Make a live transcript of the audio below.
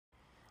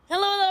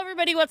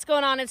everybody, what's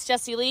going on? It's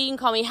Jessie Lee. You can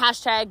call me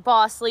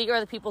 #BossLee or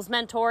the People's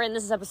Mentor, and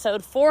this is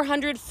episode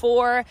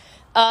 404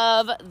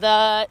 of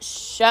the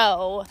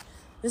show.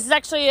 This is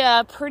actually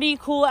a pretty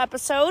cool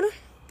episode.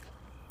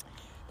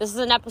 This is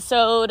an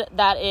episode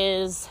that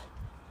is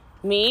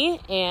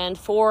me and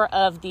 4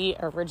 of the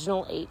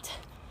original 8.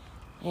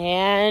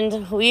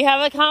 And we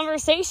have a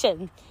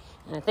conversation.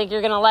 And I think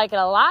you're going to like it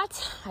a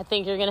lot. I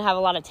think you're going to have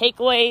a lot of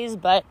takeaways,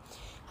 but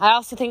I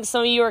also think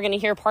some of you are going to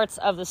hear parts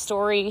of the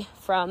story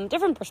from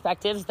different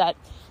perspectives that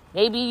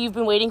maybe you've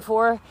been waiting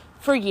for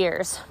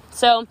years.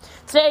 So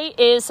today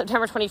is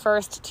September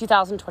 21st,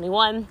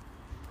 2021.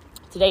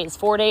 Today is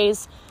 4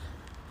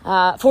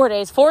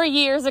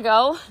 years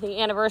ago,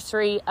 the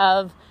anniversary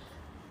of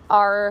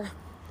our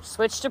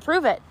switch to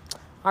Prove It,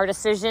 our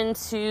decision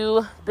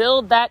to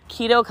build that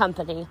keto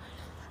company.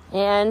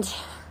 And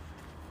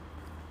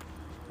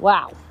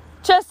wow,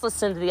 just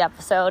listen to the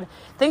episode.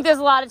 I think there's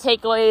a lot of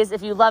takeaways.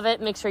 If you love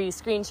it, make sure you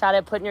screenshot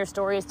it, put in your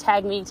stories,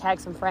 tag me, tag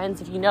some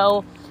friends. If you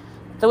know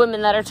the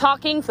women that are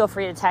talking, feel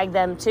free to tag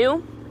them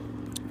too.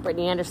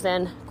 Brittany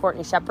Anderson,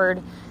 Courtney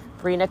Shepard,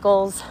 Bree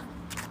Nichols,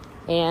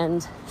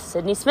 and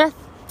Sydney Smith.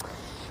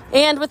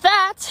 And with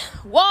that,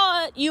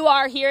 what you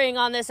are hearing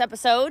on this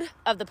episode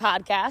of the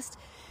podcast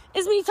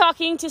is me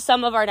talking to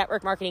some of our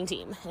network marketing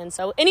team. And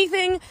so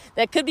anything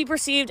that could be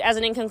perceived as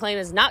an income claim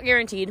is not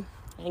guaranteed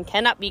and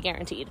cannot be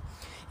guaranteed.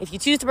 If you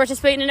choose to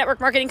participate in a network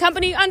marketing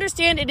company,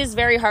 understand it is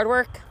very hard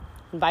work,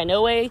 and by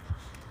no way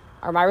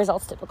are my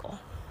results typical.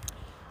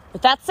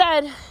 With that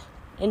said,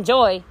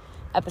 enjoy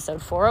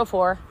episode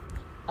 404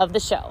 of the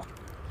show.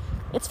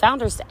 It's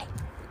Founders Day.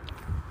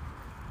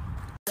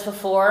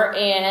 Before,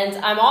 and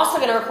I'm also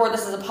going to record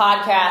this as a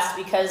podcast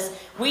because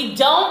we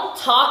don't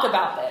talk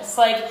about this.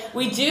 Like,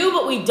 we do,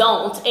 but we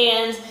don't.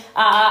 And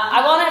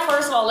I want to,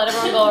 first of all, let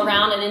everyone go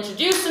around and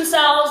introduce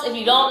themselves. If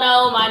you don't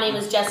know, my name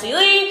is Jessie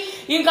Lee.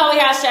 You can call me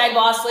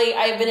 #BossLee.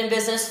 I've been in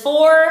business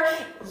for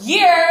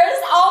years.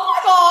 Oh my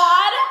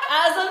God.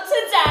 As of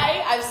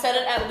today, I've said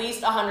it at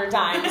least 100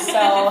 times. So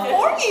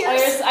 4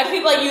 years. I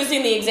keep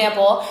using the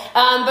example.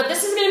 But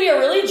this is going to be a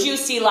really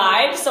juicy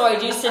live. So I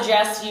do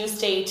suggest you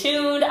stay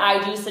tuned. I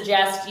do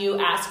suggest you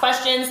ask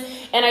questions.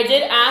 And I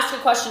did ask a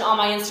question on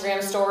my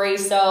Instagram story.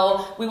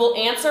 So we will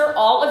answer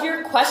all of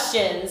your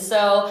questions.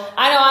 So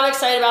I know I'm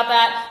excited about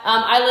that.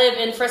 I live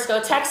in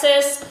Frisco,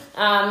 Texas.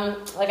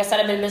 Like I said,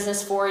 I've been in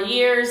business for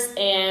years,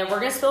 and we're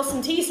going to spill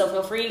some tea, so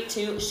feel free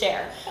to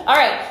share. All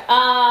right.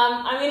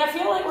 I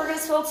feel like we're going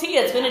to spill tea.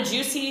 It's been a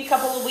juicy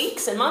couple of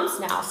weeks and months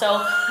now. So,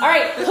 all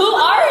right. Who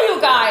are you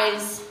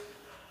guys?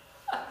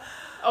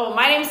 Oh,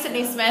 my name's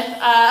Sydney Smith.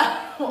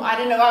 I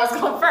didn't know I was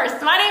going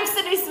first. My name's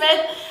Sydney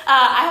Smith.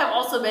 I have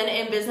also been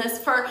in business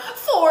for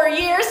 4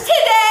 years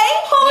today.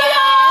 Oh my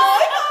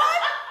God.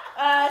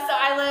 So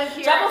I live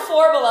here. Drop a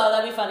 4 below.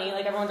 That'd be funny.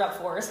 Like, everyone drop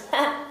 4s.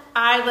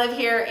 I live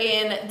here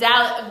in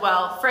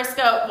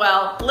Frisco, Little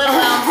Elm,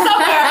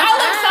 somewhere. I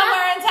live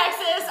somewhere in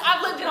Texas.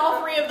 I've lived in all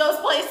 3 of those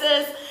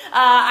places.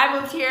 I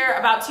moved here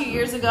about 2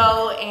 years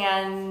ago,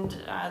 and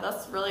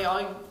that's really all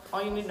you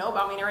need to know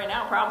about me right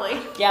now, probably.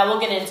 Yeah, we'll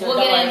get into it.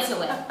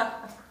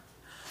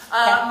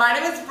 My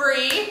name is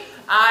Bree.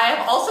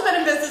 I've also been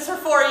in business for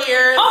 4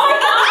 years. Oh my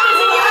God, is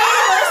it your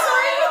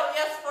anniversary?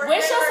 Yes, 4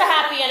 Wish us a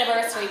happy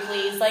anniversary,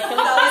 please. Like, can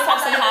we please have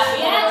some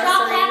happy anniversaries?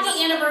 Drop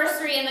happy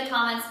anniversary in the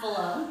comments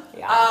below.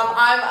 Yeah.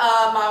 I'm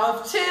a mom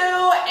of 2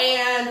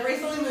 and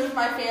recently moved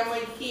my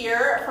family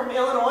here from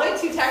Illinois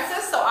to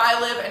Texas. So I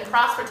live in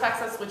Prosper,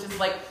 Texas, which is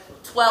like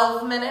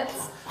 12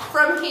 minutes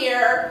from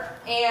here.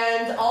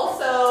 And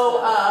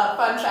also,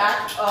 fun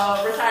fact,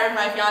 retired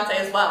my fiance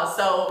as well.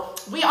 So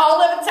we all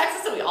live in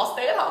Texas and we all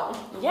stay at home.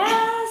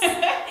 Yes.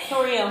 Who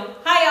are you?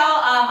 Hi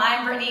y'all,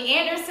 I'm Brittany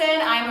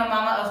Anderson. I'm a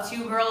mama of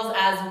 2 girls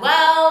as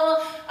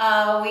well.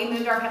 We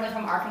moved our family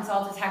from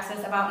Arkansas to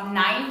Texas about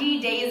 90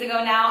 days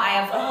ago now. I,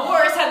 of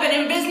course, have been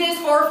in business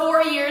for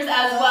 4 years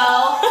as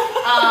well.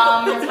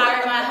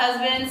 Retired my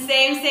husband,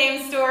 same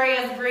story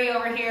as Bree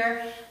over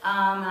here.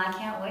 I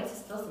can't wait to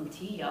spill some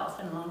tea, y'all. It's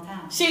been a long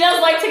time. She does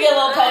like to get a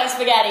little petty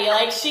spaghetti.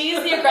 Like,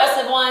 she's the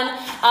aggressive one.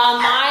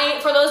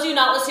 For those of you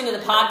not listening to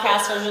the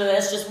podcast version of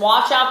this, just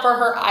watch out for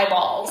her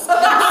eyeballs. So,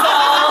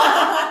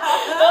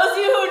 those of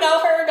you who know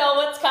her know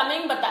what's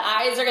coming, but the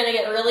eyes are going to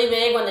get really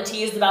big when the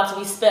tea is about to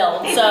be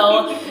spilled.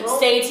 So,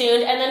 stay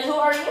tuned. And then who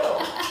are you?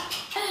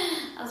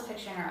 I was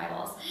picturing her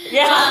eyeballs.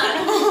 Yeah.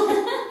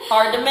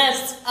 Hard to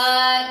miss.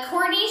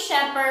 Courtney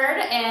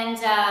Shepard, and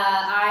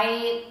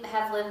I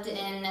have lived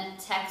in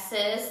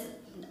Texas,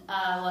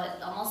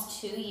 almost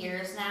 2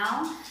 years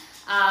now.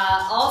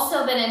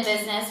 Also been in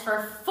business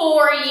for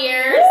 4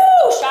 years.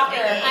 Woo!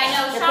 Shocker. I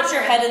know, shocker. Put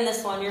your head in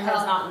this one. Your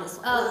head's not in this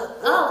one.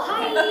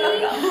 Hi.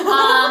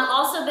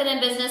 Also been in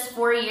business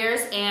 4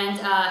 years, and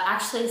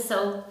actually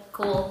so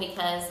cool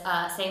because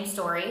same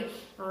story.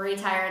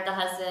 Retired the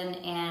husband,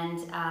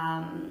 and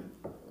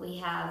we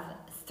have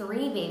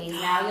 3 babies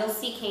now. You'll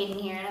see Caden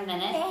here in a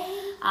minute.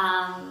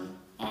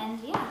 And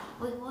yeah,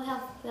 we'll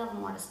have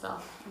more to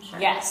spill, I'm sure.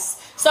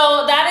 Yes.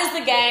 So that is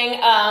the gang.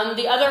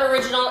 The other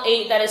original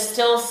 8 that is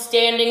still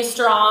standing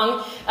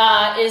strong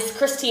is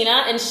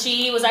Christina, and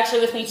she was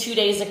actually with me 2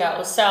 days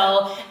ago.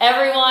 So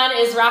everyone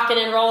is rocking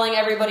and rolling.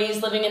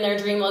 Everybody's living in their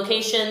dream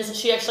locations.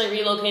 She actually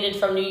relocated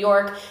from New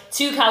York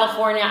to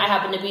California. I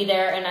happened to be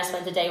there, and I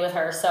spent the day with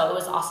her, so it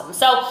was awesome.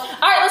 So, all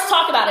right, let's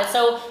talk about it.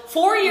 So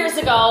 4 years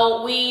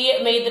ago,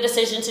 we made the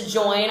decision to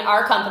join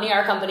our company.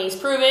 Our company's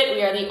Prove It.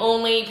 We are the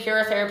only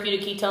pure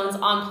therapeutic ketones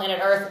on planet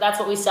Earth. That's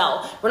what we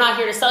sell. We're not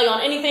here to sell you on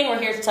anything. We're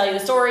here to tell you the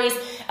stories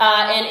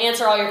and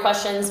answer all your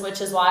questions,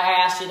 which is why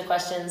I asked you the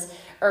questions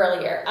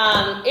earlier.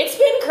 It's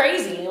been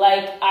crazy.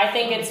 Like, I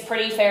think it's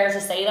pretty fair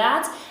to say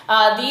that.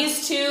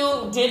 These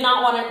two did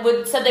not want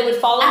to, said they would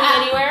follow me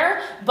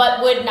anywhere,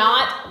 but would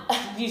not.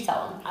 You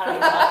tell them. I don't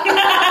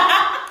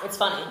know. It's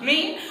funny.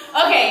 Me?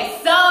 Okay,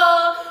 so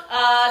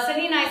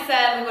Cindy and I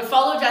said we would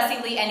follow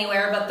Jessie Lee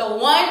anywhere, but the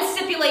one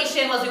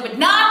stipulation was we would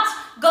not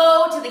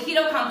go to the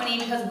keto company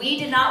because we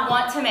did not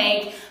want to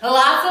make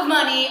lots of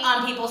money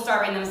on people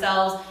starving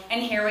themselves.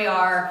 And here we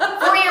are,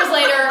 4 years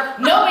later,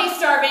 nobody's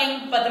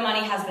starving, but the money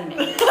has been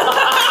made.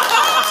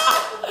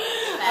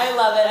 I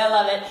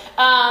love it.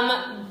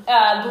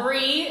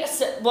 Bree,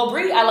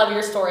 Bree, I love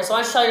your story. So why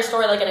don't you tell your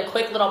story like in a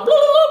quick little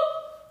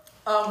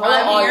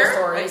Why I'm all here, your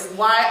stories. like,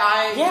 why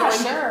I joined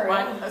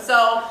sure. So,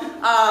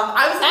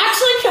 I was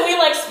Actually, can we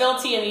like spill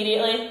tea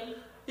immediately?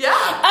 yeah.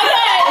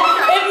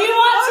 Okay. If you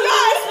want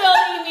tea, spill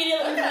tea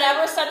immediately. Okay. We've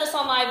never said this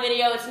on live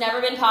video. It's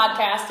never been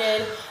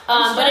podcasted.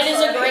 I'm But it is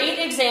a sorry. great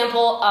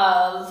example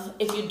of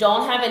if you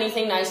don't have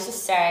anything nice to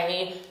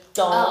say,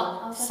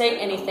 don't say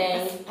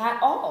anything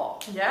at all.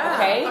 Yeah.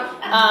 Okay.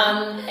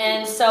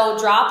 And so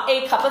drop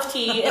a cup of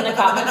tea in the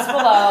comments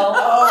below.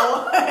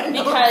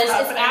 Because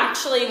it's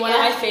actually one of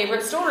my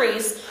favorite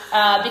stories.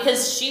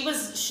 Because she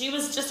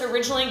was just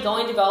originally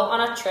going to go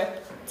on a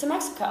trip to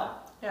Mexico.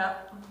 Yeah.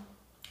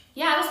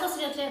 Yeah, I was supposed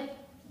to go too.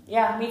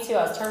 Yeah, me too.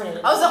 I was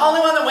terminated. I was the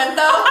only one that went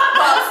though.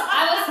 But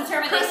I was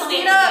determined they told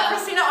me to go.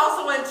 Christina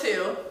also went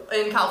too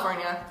in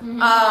California.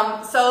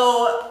 Mm-hmm.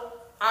 So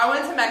I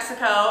went to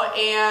Mexico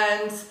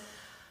and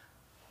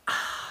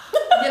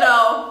you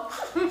know,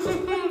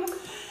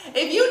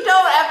 if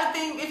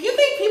you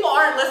think people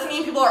aren't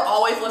listening, people are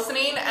always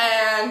listening.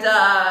 And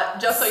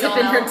just so y'all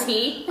Sipping know, her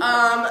tea.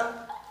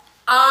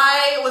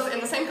 I was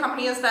in the same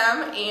company as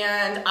them,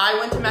 and I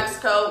went to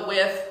Mexico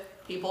with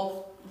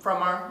people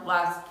from our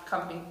last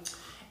company.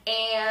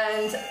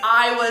 And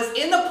I was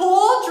in the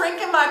pool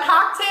drinking my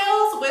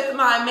cocktails with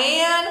my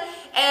man,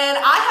 and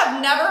I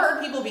have never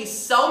heard people be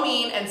so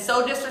mean and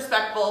so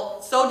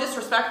disrespectful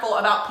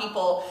about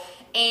people.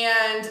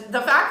 And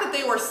the fact that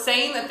they were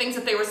saying the things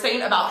that they were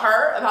saying about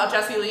her, about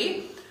Jessie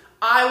Lee,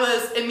 I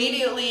was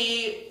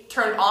immediately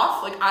turned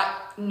off. Like,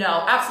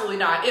 no, absolutely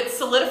not. It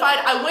solidified.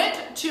 I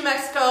went to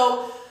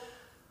Mexico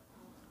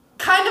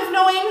kind of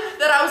knowing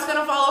that I was going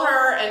to follow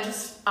her and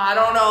just, I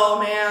don't know,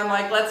 man,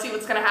 like, let's see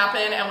what's going to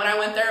happen. And when I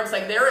went there, I was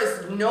like, there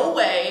is no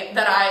way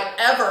that I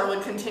ever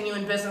would continue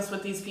in business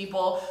with these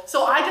people.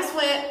 So I just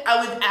went,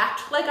 I would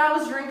act like I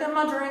was drinking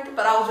my drink,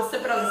 but I was just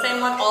sipping on the same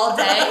one all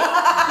day.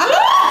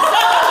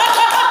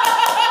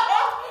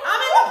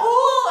 I'm in the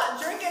pool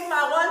drinking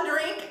my one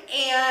drink,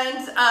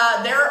 and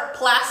they're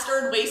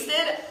plastered,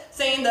 wasted,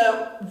 saying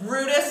the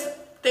rudest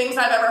things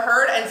I've ever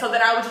heard, and so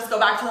then I would just go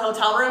back to the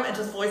hotel room and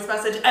just voice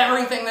message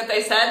everything that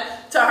they said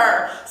to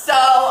her. So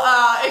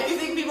if you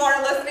think people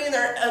aren't listening,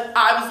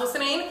 I was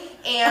listening,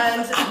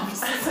 and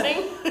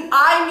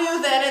I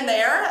knew then and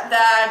there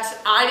that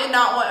I did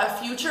not want a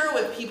future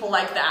with people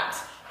like that.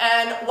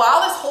 And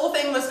while this whole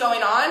thing was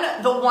going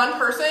on, the one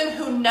person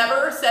who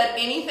never said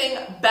anything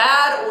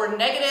bad or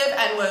negative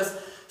and was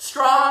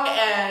strong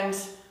and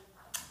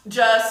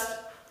just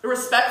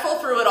respectful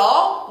through it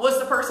all was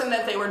the person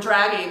that they were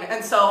dragging.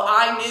 And so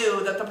I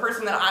knew that the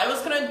person that I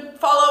was going to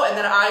follow and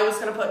that I was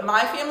going to put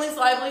my family's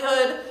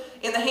livelihood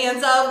in the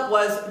hands of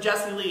was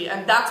Jessie Lee.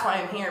 And that's why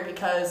I'm here,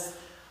 because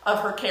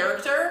of her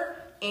character.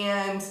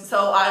 And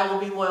so I will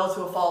be loyal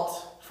to a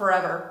fault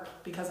forever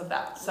because of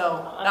that.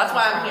 So that's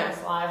why I'm here.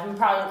 I'm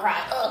probably gonna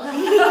cry.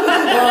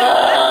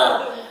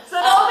 So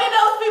don't be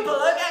those people,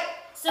 okay?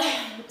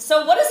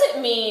 So what does it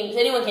mean?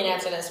 Anyone can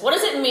answer this. What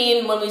does it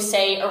mean when we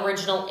say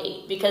original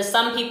 8? Because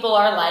some people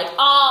are like,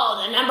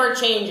 oh, the number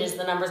changes.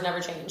 The number's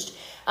never changed.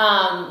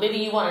 Maybe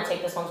you want to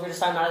take this one because we were just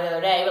talking about it the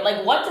other day. But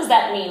like, what does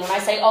that mean when I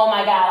say, oh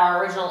my God,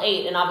 our original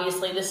 8? And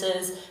obviously this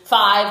is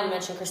 5. We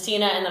mentioned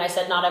Christina, and then I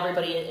said not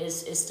everybody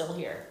is still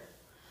here.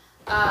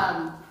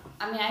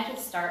 I mean, I could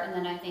start, and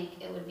then I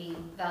think it would be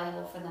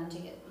valuable for them to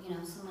get,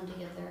 someone to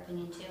give their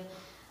opinion too.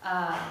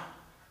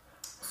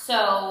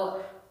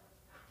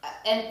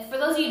 And for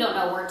those of you who don't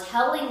know, we're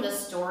telling the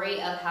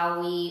story of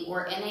how we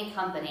were in a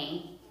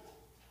company,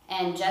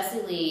 and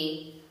Jessie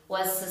Lee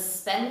was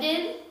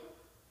suspended.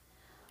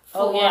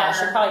 Oh yeah, I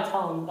should probably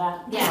tell them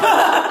that. Yeah,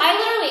 I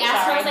literally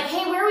asked her. I was like,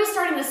 "Hey, where are we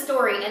starting the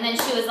story?" And then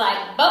she was like,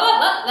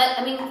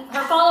 I mean,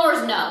 her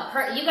followers know.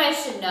 You guys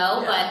should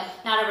know, but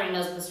not everybody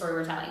knows the story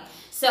we're telling.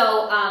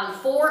 So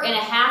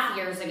 4.5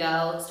 years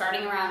ago,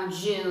 starting around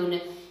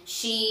June,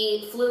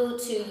 she flew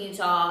to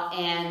Utah,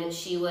 and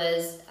she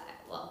was,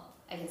 well,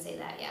 I can say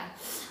that, yeah.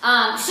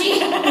 There's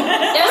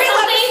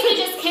some things we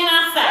just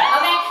cannot say,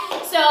 okay?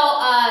 So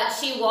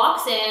she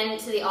walks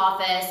into the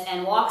office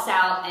and walks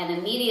out, and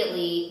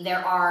immediately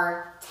there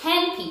are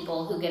 10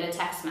 people who get a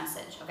text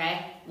message,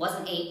 okay? It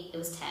wasn't 8, it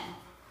was 10.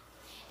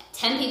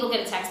 10 people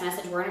get a text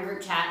message. We're in a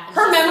group chat.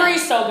 Her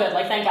memory's so good.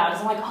 Like, thank God.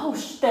 I'm like, oh,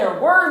 there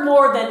were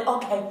more than,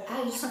 okay.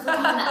 I just looked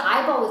on the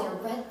eyeball with your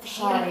red hair.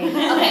 Sorry.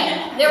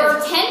 Okay, there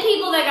were 10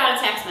 people that got a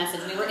text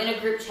message. We were in a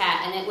group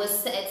chat, and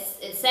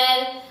it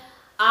said,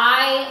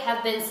 I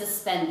have been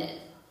suspended.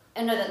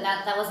 Oh, no,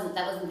 that wasn't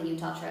the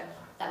Utah trip.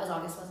 That was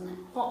August, wasn't it?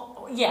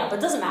 Well, yeah, but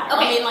it doesn't matter.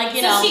 Okay, I mean, like,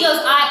 you so know. she goes,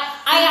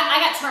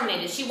 I got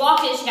terminated. She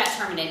walked in, she got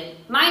terminated.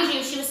 Mind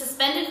you, she was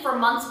suspended for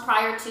months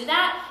prior to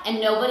that, and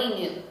nobody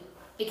knew.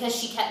 Because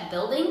she kept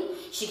building,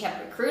 she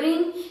kept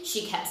recruiting,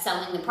 she kept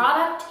selling the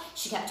product,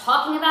 she kept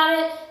talking about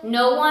it.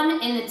 No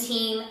one in the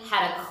team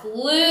had a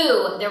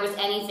clue there was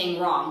anything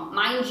wrong.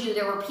 Mind you,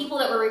 there were people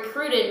that were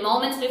recruited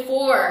moments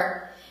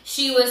before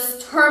she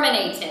was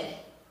terminated.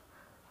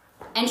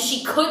 And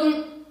she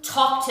couldn't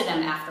talk to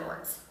them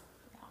afterwards.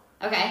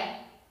 Okay?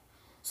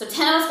 So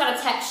 10 of us got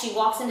a text. She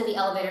walks into the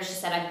elevator. She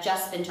said, I've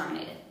just been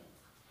terminated.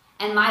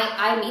 And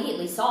I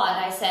immediately saw it.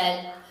 I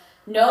said,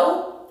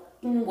 no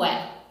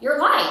way. You're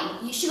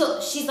lying.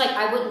 She's like,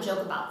 I wouldn't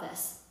joke about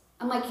this.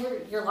 I'm like,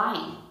 you're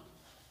lying.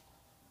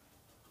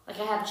 Like,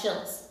 I have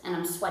chills and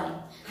I'm sweating.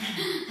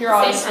 You're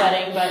always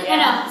sweating, but yeah. I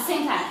know, at the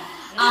same time.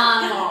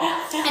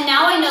 And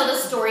now I know the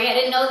story. I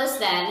didn't know this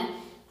then.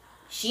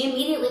 She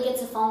immediately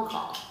gets a phone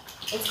call.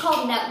 It's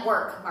called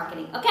network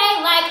marketing.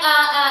 Okay,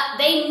 like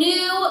they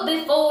knew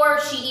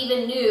before she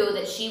even knew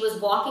that she was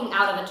walking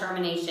out of a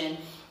termination.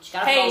 She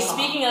got a phone call.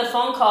 Speaking of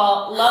phone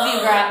call, love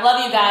you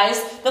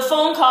guys. The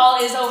phone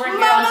call is over here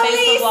on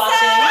Facebook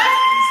watching.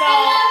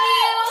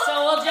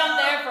 So we'll jump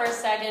there for a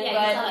second.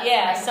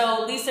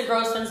 So Lisa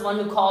Grossman's the one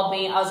who called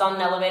me. I was on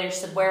an elevator. She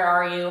said, where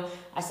are you?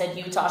 I said,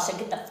 Utah. She said,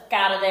 get the fuck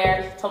out of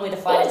there. Told me to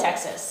fly to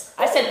Texas.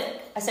 I said,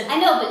 I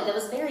know, but that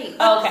was very...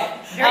 Okay.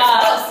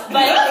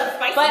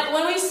 But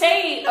when we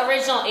say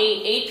original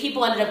 8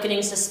 people ended up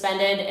getting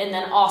suspended and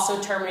then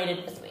also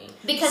terminated with me.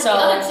 Because the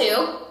other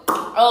two...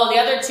 Oh, the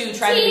other 2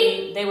 tried to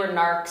be... They were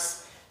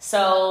narcs.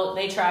 So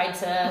they tried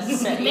to... They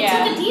took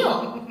a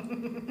deal.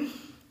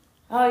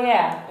 Oh,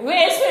 yeah.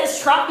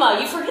 It's trauma.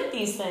 You forget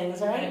these things,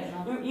 right?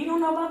 You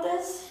don't know about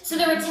this? So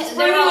there were 11 Look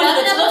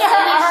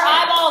at her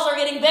eyeballs are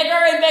getting bigger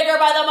and bigger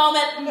by the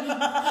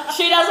moment.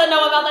 She doesn't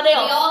know about the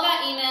deal. We all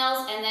got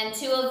emails, and then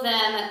 2 of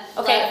them...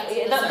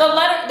 Okay, the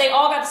letter, they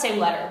all got the same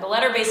letter. The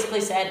letter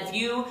basically said, if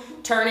you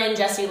turn in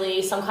Jessie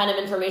Lee some kind of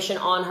information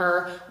on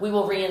her, we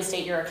will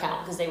reinstate your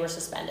account because they were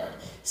suspended.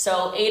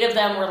 So 8 of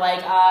them were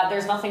like,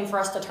 there's nothing for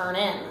us to turn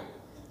in.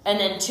 And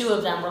then 2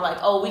 of them were like,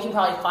 oh, we can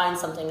probably find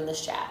something in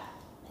this chat.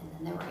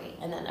 And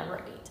then there were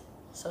 8.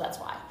 So that's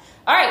why.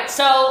 All right,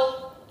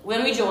 so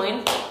when we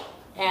joined,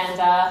 and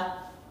it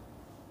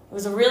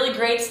was a really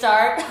great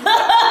start.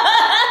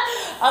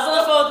 I was on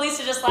the phone with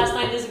Lisa just last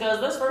night. Lisa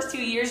goes, those first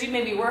 2 years, you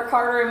made me work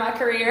harder in my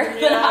career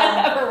than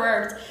I've ever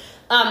worked.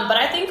 But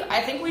I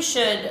think we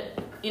should,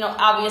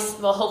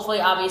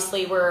 hopefully,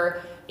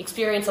 we're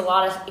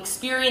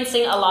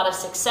experiencing a lot of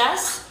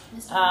success.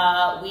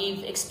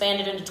 We've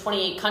expanded into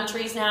 28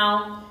 countries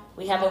now.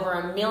 We have over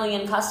 1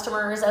 million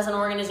customers as an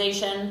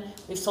organization.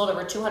 We've sold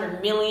over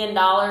 $200 million in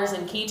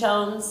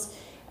ketones.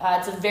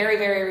 It's a very,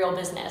 very real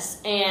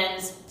business. And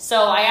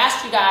so I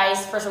asked you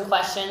guys for some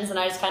questions, and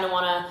I just kind of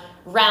want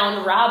to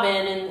round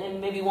robin,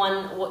 and maybe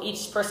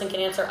each person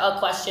can answer a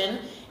question.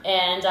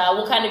 And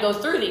we'll kind of go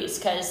through these,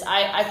 because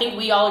I think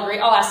we all agree.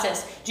 I'll ask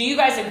this. Do you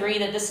guys agree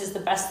that this is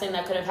the best thing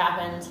that could have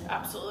happened?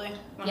 Absolutely.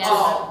 Yes.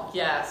 Oh,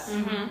 yes.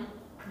 Mm-hmm.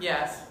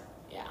 Yes.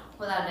 Yeah.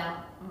 Without a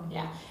doubt.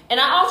 Yeah. And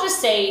I'll just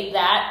say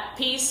that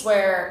piece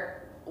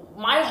where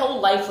my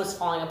whole life was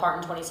falling apart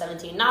in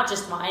 2017, not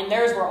just mine.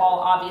 Theirs were all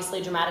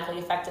obviously dramatically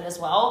affected as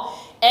well.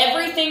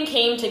 Everything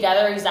came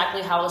together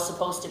exactly how it was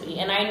supposed to be.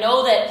 And I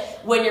know that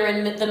when you're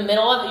in the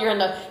middle of it, you're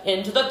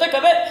into the thick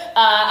of it.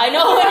 I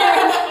know when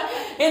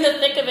you're in the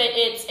thick of it,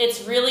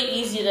 it's really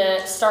easy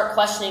to start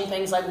questioning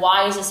things like,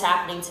 why is this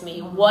happening to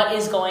me? What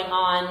is going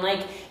on?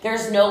 Like,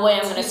 there's no way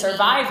I'm going to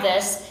survive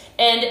this.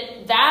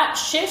 And that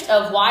shift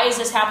of why is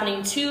this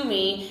happening to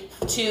me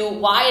to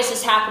why is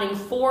this happening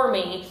for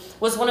me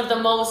was one of the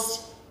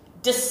most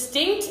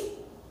distinct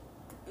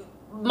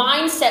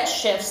mindset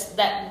shifts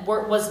that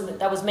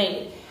was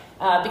made.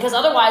 Because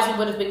otherwise we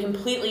would have been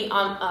completely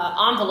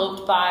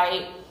enveloped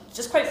by,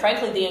 just quite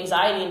frankly, the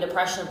anxiety and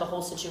depression of the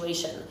whole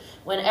situation.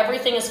 When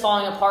everything is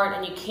falling apart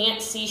and you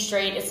can't see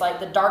straight, it's like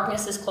the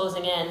darkness is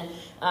closing in.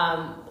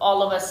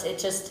 All of us,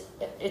 it's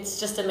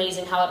just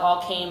amazing how it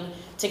all came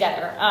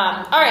together.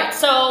 All right,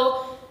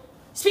 so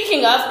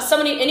speaking of,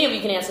 any of you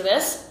can answer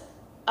this.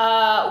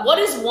 What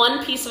is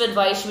one piece of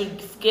advice you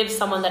would give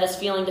someone that is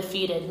feeling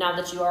defeated now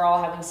that you are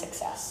all having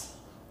success?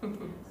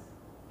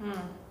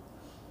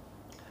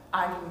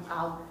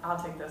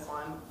 I'll take this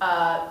one.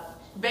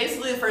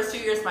 Basically, the first 2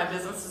 years of my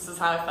business, this is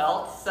how I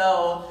felt.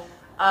 So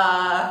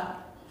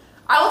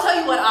I will tell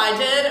you what I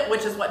did,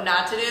 which is what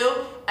not to do,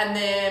 and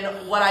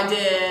then what I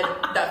did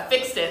that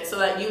fixed it so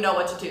that you know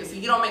what to do. So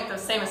you don't make the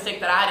same mistake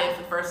that I did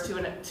for the first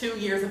 2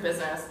 years of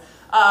business.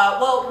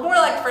 Well, more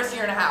like the first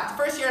year and a half.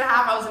 The first year and a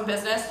half I was in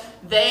business,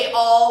 they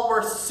all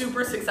were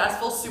super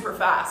successful, super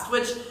fast,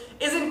 which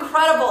is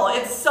incredible.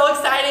 It's so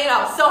exciting.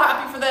 I was so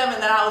happy for them,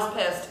 and then I was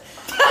pissed.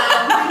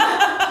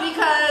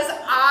 Because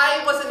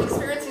I wasn't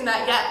experiencing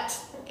that yet.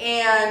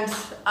 And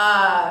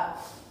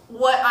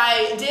what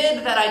I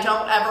did that I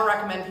don't ever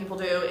recommend people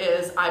do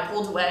is I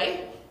pulled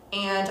away,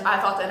 and I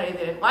thought that they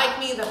didn't like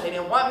me, that they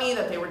didn't want me,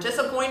 that they were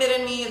disappointed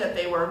in me, that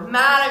they were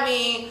mad at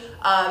me,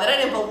 that I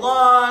didn't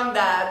belong,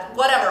 that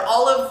whatever,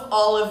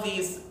 all of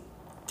these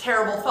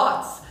terrible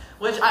thoughts,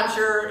 which I'm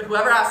sure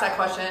whoever asked that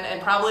question,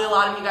 and probably a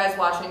lot of you guys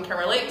watching can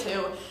relate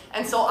to.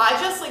 And so I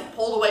just like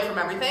pulled away from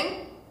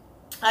everything.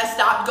 I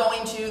stopped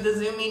going to the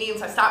Zoom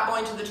meetings. I stopped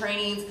going to the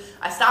trainings.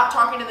 I stopped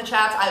talking in the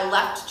chats. I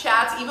left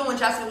chats. Even when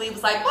Jessie Lee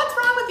was like, "What's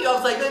wrong with you?" I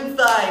was like, "I'm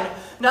fine.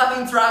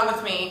 Nothing's wrong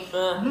with me."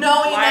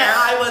 Knowing that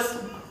I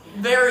was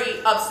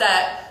very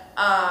upset.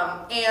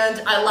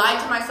 And I lied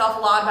to myself a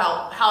lot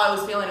about how I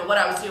was feeling and what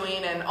I was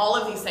doing and all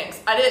of these things.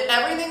 I did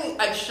everything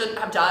I shouldn't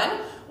have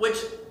done, which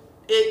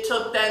it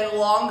took then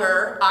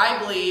longer, I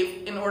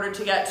believe, in order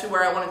to get to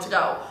where I wanted to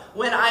go.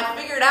 When I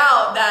figured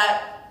out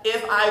that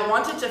if I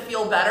wanted to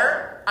feel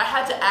better, I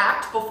had to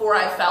act before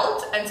I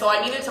felt, and so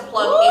I needed to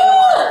plug in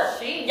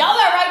harder. Y'all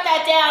better write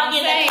that down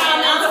in the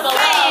comments below.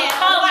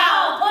 Come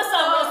on, put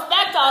some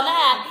respect on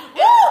that.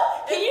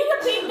 Woo! Can you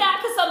repeat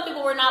that? Because some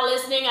people were not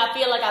listening. I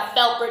feel like I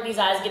felt Brittany's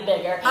eyes get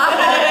bigger.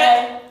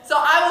 Okay. So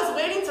I was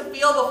waiting to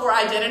feel before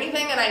I did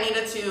anything, and I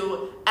needed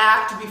to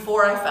act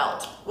before I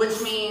felt,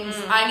 which means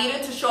I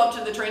needed to show up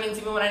to the trainings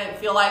even when I didn't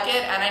feel like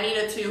it, and I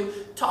needed to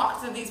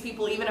talk to these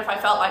people even if I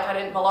felt like I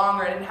didn't belong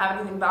or I didn't have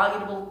anything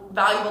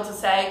valuable to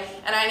say,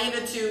 and I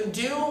needed to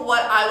do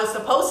what I was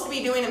supposed to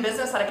be doing in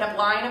business that I kept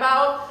lying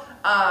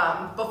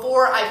about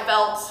before I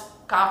felt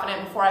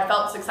confident, before I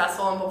felt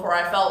successful, and before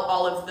I felt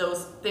all of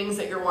those things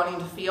that you're wanting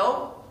to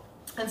feel.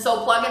 And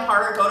so plug in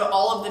harder, go to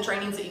all of the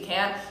trainings that you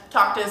can,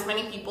 talk to as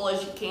many people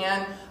as you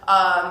can,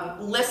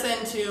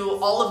 listen to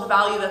all of the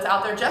value that's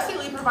out there. Jessie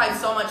Lee provides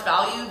so much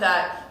value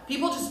that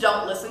people just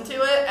don't listen to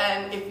it,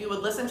 and if you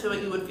would listen to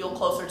it, you would feel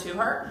closer to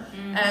her.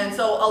 And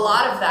so a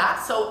lot of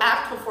that, so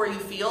act before you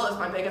feel is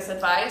my biggest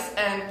advice,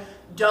 and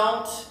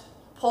don't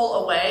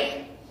pull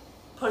away,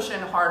 push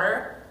in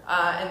harder,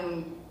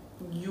 and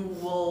you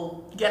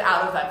will get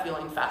out of that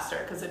feeling faster,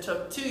 because it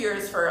took 2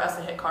 years for us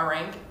to hit car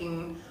rank,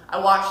 and I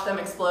watched them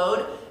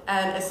explode,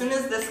 and as soon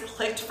as this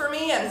clicked for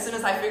me, and as soon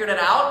as I figured it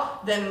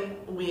out, then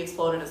we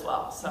exploded as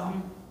well. So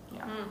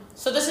yeah.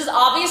 So this is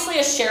obviously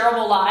a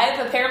shareable live.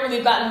 Apparently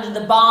we've gotten into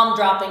the bomb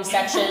dropping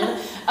section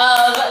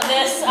of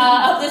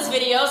this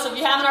video. So if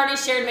you haven't already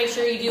shared, make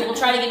sure you do. We'll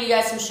try to give you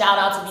guys some shout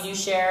outs if you do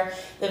share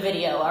the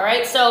video. All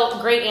right. So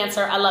great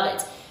answer. I love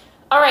it.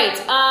 All right.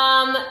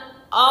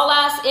 I'll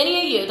ask any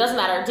of you. It doesn't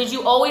matter. Did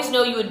you always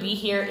know you would be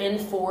here in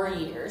 4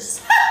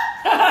 years?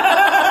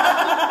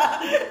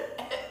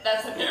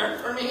 That's a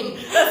nerd for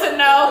me. That's a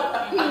no.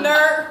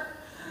 Nerd.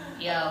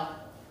 Yo.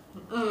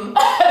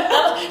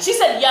 She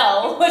said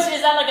yo, which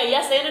is that like a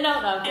yes and a no?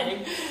 No, I'm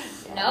kidding.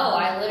 No,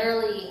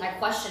 I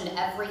questioned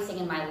everything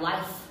in my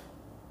life.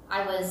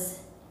 I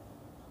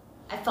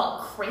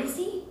felt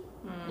crazy.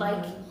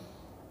 Like,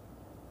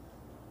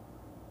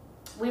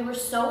 we were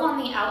so on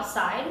the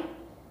outside.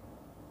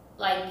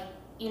 Like,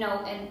 you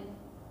know, and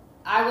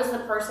I was the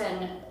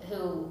person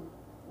who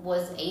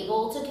was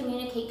able to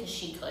communicate because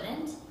she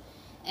couldn't.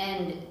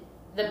 And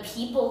the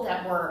people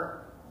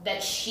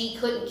that she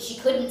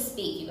couldn't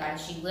speak, you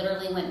guys. She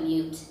literally went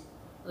mute.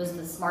 It was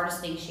the smartest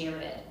thing she ever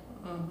did.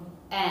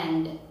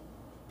 And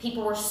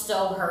people were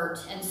so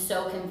hurt and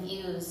so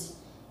confused.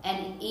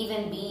 And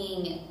even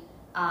being,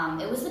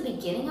 it was the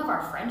beginning of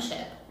our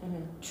friendship,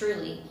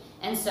 truly.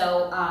 And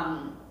so,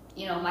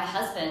 you know, my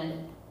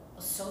husband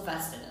was so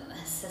vested in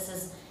this.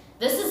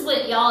 This is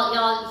what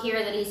y'all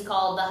hear that he's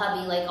called the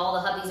hubby, like all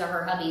the hubbies are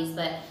her hubbies,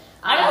 but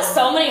I got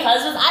so many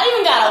husbands. I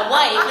even got a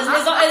wife.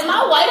 Is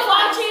my wife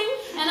watching?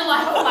 and the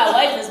wife. My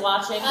wife is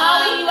watching.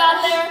 Holly, you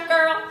out there,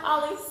 girl?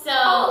 Holly. So,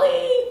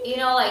 Holly. you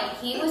know, like,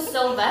 he was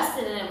so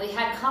vested in it. We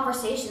had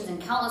conversations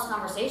and countless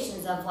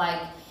conversations of,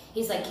 like,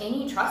 he's like, can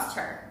you trust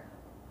her?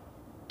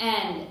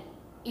 And,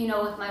 you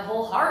know, with my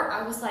whole heart,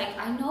 I was like,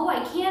 I know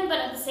I can, but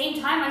at the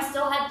same time, I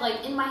still had,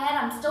 like, in my head,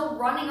 I'm still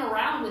running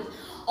around with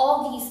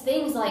all these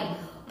things, like,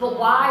 but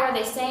why are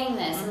they saying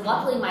this? And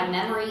luckily, my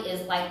memory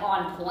is, like,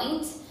 on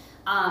point.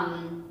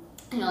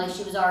 You know, like,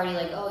 she was already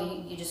like, oh,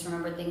 you just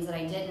remembered things that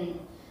I didn't.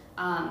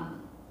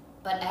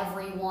 But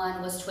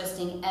everyone was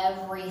twisting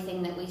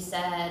everything that we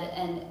said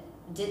and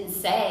didn't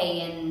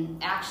say,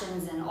 and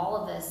actions and all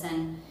of this.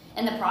 And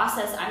in the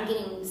process, I'm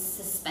getting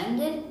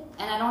suspended,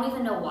 and I don't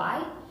even know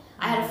why.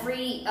 I had a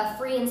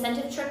free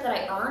incentive trip that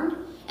I earned,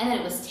 and then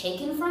it was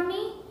taken from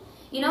me.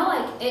 You know,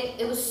 like,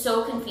 it was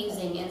so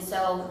confusing. And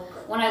so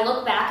when I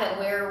look back at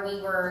where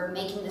we were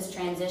making this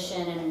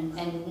transition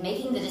and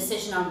making the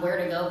decision on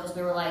where to go, because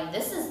we were like,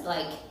 this is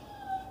like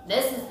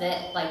this is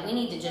it. Like, we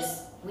need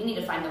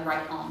to find the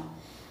right home.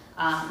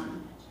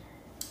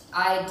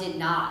 I did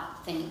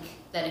not think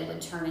that it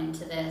would turn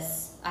into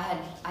this. I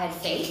had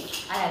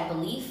faith. I had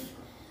belief.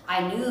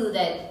 I knew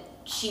that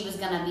she was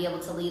going to be able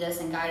to lead us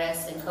and guide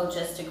us and coach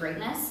us to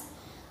greatness.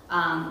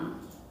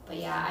 But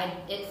yeah,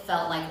 it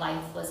felt like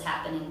life was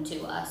happening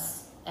to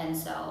us. And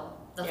so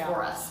the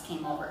for us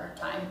came over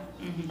time.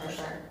 For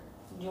sure.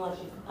 Do you want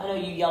to? I know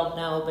you yelled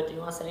no, but do you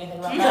want to say anything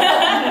about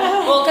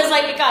that? Well, because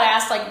like it got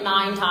asked like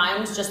 9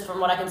 times, just from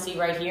what I can see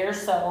right here.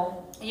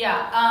 So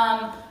Yeah,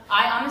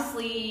 I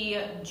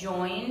honestly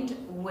joined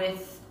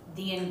with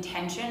the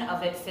intention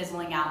of it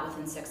fizzling out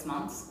within 6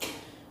 months.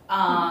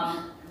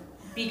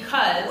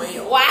 Because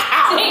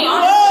wow,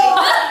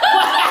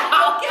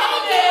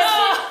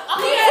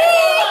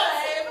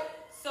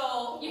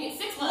 so You get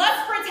 6 months.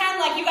 let's pretend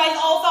like you guys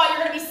all thought you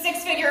were gonna be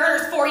 6-figure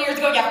earners 4 years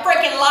ago. You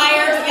freaking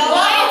liars! You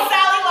lying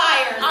Sally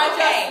liars. I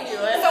Okay, just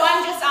knew it. so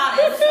I'm just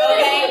honest.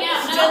 Okay,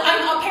 Yeah, no.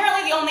 I'm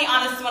apparently the only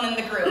honest one in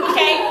the group.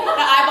 Okay,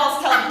 the eyeballs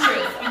tell the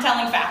truth. I'm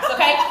telling facts.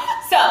 Okay,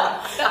 so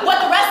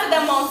what the rest of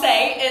them won't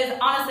say is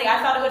honestly,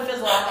 I thought it would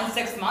fizzle out in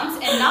 6 months,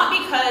 and not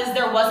because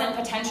there wasn't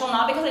potential,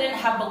 not because I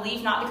didn't have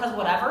belief, not because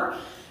whatever,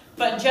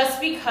 but just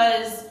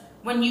because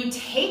when you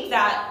take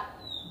that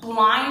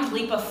blind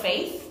leap of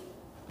faith,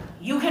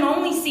 you can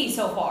only see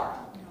so far.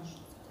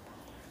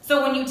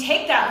 So when you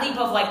take that leap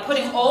of like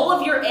putting all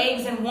of your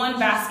eggs in one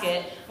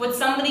basket with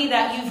somebody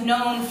that you've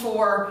known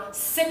for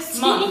 6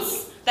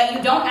 months, that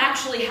you don't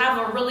actually have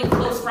a really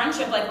close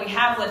friendship like we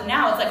have with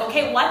now, it's like,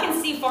 okay, well, I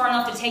can see far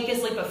enough to take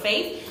this leap of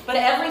faith, but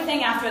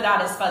everything after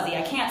that is fuzzy.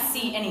 I can't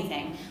see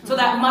anything. So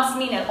that must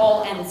mean it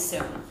all ends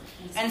soon.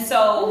 And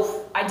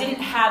so I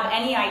didn't have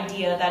any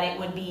idea that it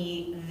would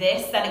be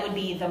this, that it would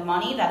be the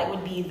money, that it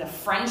would be the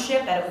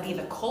friendship, that it would be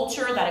the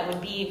culture, that it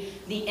would be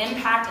the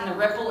impact and the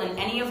ripple and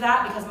any of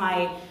that, because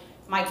my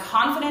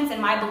confidence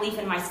and my belief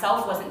in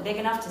myself wasn't big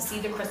enough to see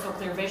the crystal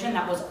clear vision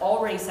that was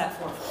already set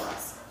forth for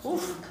us.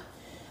 Oof.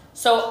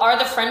 So are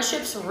the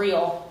friendships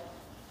real?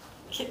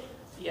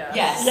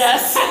 Yes.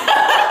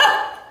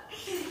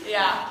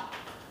 Yeah.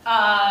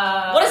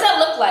 What does that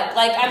look like?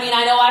 Like, I mean,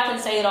 I know I can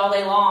say it all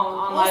day long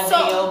on live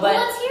video, but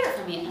Well, let's hear it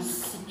from you.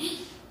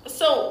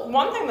 So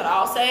one thing that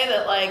I'll say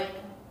that like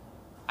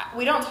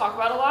we don't talk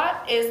about a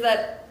lot is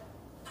that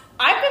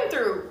I've been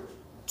through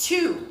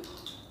 2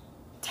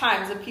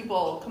 times of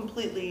people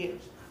completely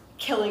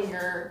killing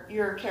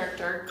your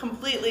character,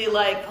 completely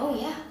like Oh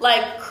yeah.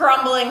 like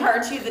crumbling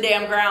her to the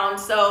damn ground.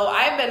 So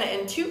I've been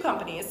in 2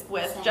 companies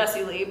with Same.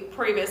 Jessie Lee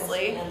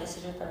previously, And this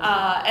is your third.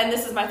 and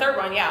this is my 3rd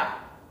one. Yeah.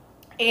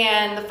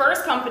 And the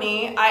first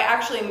company I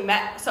actually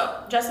met,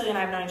 so Jessie Lee and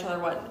I have known each other,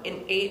 what,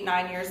 in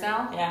 8-9 years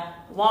now? Yeah.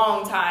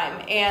 Long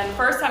time. And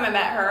first time I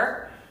met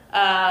her,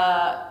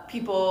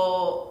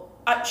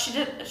 she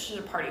did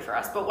a party for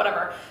us, but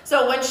whatever.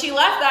 So when she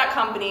left that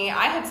company,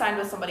 I had signed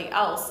with somebody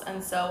else.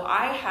 And so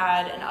I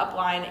had an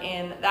upline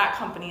in that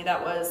company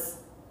that was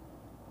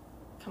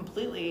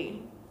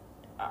completely,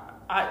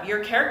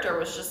 your character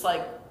was just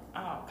like,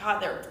 oh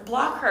God,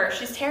 block her.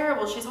 She's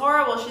terrible. She's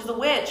horrible. She's a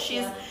witch.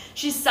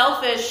 She's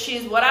selfish.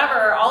 She's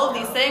whatever, all of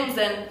these things.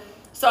 And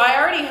so I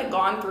already had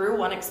gone through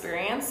one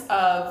experience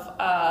of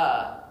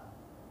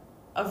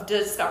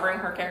discovering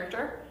her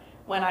character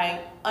when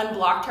I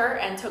unblocked her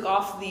and took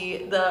off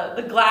the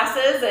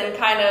glasses and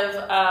kind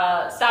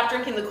of stopped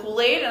drinking the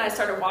Kool-Aid, and I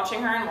started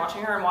watching her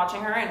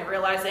and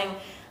realizing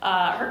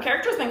her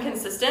character has been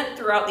consistent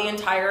throughout the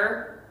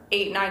entire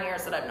 8-9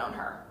 years that I've known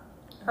her.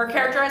 Her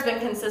character has been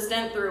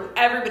consistent through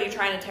everybody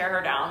trying to tear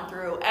her down,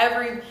 through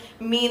every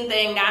mean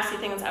thing, nasty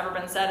thing that's ever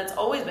been said. It's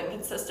always been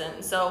consistent.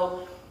 And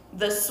so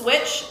the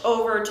switch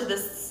over to the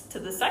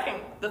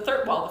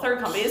third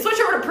company, the switch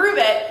over to Prove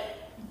It,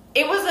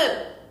 it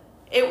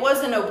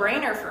was a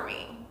no-brainer for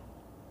me.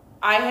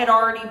 I had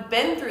already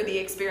been through the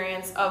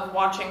experience of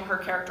watching her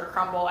character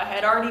crumble. I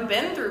had already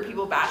been through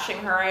people bashing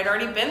her. I had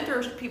already been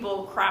through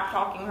people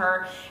crap-talking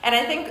her. And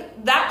I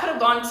think that could have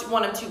gone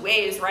one of 2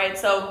 ways, right?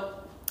 So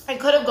it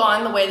could have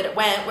gone the way that it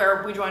went,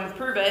 where we joined with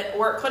Prove It,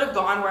 or it could have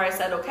gone where I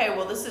said, okay,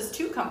 well, this is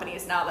 2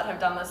 companies now that have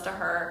done this to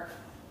her.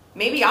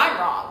 Maybe I'm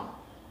wrong.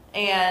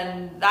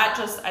 And that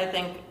just, I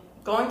think,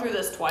 going through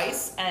this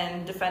twice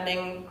and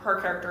defending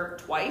her character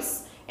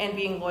twice and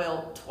being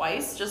loyal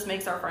twice just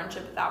makes our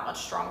friendship that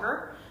much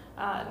stronger.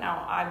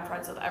 Now, I'm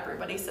friends with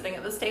everybody sitting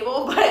at this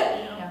table,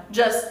 but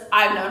just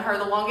I've known her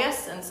the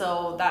longest, and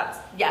so that's,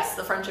 yes,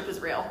 the friendship is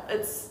real.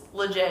 It's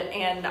legit,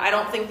 and I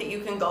don't think that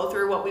you can go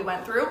through what we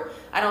went through.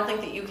 I don't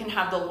think that you can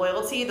have the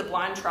loyalty, the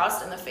blind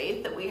trust, and the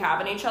faith that we have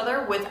in each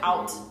other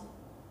without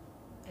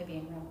It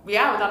being real.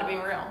 Yeah, without it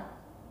being real.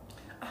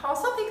 I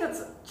also think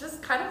it's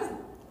just kind of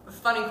a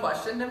funny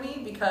question to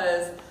me,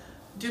 because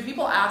do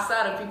people ask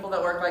that of people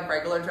that work like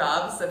regular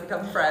jobs that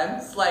become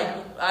friends? Like,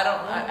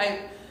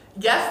 I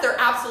yes, they're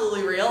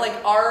absolutely real.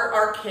 Like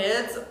our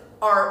kids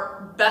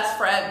are best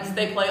friends.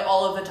 They play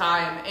all of the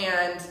time.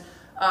 And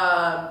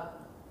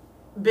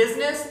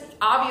business,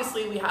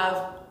 obviously we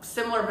have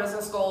similar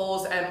business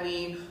goals and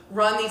we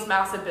run these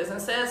massive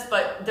businesses,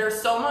 but there's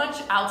so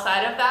much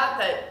outside of that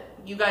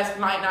you guys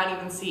might not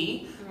even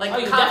see. Like, Oh,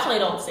 you definitely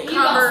don't see. You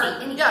don't see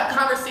anything. yeah,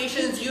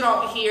 conversations you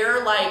don't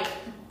hear, like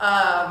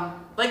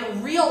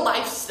real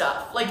life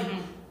stuff. Like,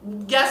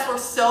 yes, we're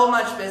so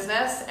much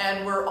business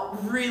and we're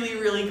really,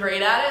 really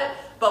great at it,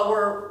 but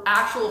we're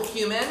actual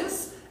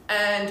humans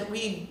and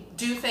we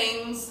do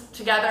things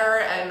together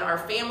and our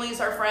families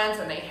are friends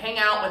and they hang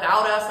out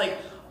without us. Like,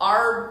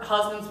 our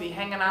husbands be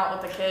hanging out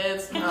with the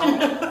kids,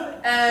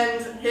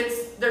 and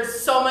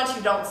there's so much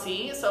you don't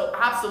see. So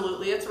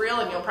absolutely, it's real,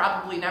 and you'll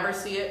probably never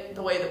see it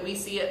the way that we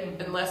see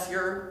it unless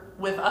you're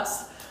with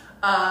us.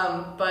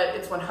 But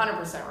it's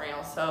 100%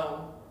 real.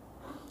 So,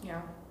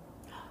 yeah.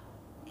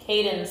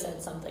 Hayden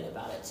said something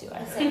about it too,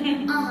 I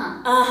think.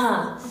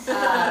 I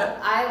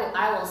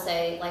will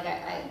say, like,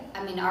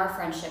 I mean, our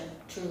friendship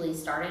truly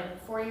started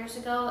 4 years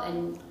ago,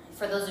 and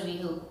for those of you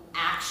who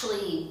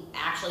actually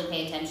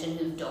pay attention,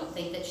 who don't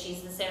think that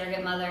she's the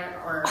surrogate mother,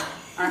 or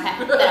that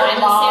I'm the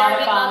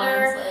surrogate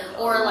mother,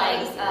 or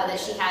like that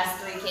she has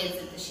 3 kids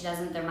that she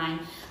doesn't, they're mine.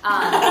 She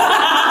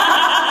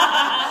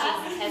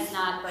has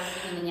not birthed a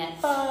human yet.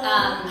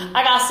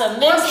 I got some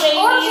mixed babies.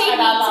 I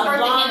got some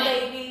blonde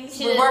babies.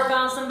 She We're did. working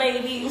on some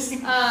babies.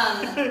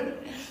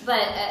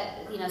 But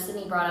you know,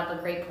 Sydney brought up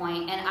a great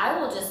point, and I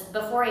will just,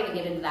 before I even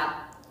get into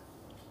that,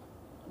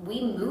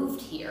 we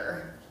moved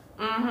here.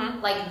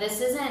 Like,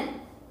 this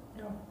isn't.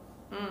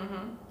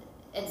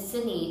 And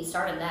Sydney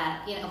started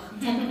that, you know.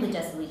 Technically,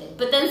 Jesse we did,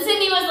 but then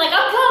Sydney was like,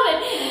 "I'm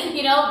coming,"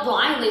 you know,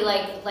 blindly,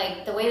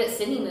 like the way that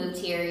Sydney moved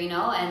here, you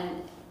know,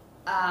 and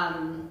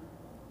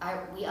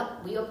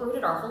we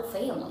uprooted our whole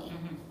family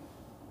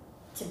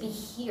to be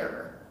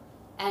here,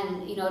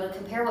 and you know, to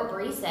compare what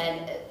Bree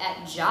said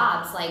at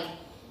jobs, like,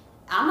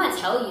 I'm gonna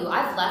tell you,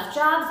 I've left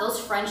jobs, those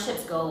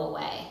friendships go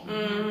away.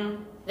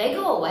 They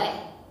go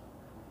away.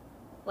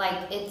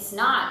 Like, it's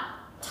not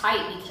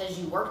tight because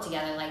you work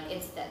together. Like,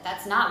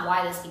 that's not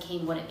why this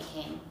became what it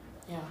became.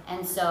 Yeah.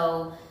 And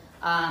so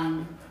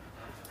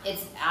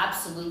it's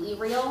absolutely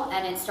real,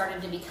 and it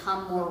started to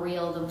become more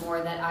real the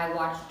more that I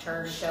watched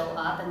her show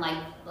up. And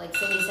like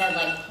Sydney said,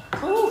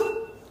 like,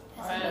 Ooh.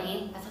 that's not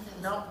me. I thought that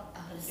was Nope.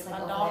 it's Get like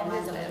my over dog there.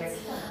 Mine's over business.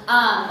 here.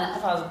 I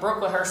thought it was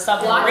Brooke with her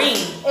submarine.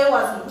 It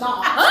was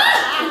not.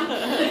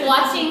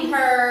 watching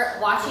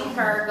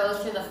her go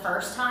through the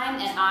first time,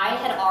 and I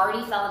had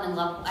already fallen in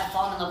love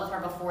with her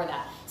before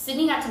that.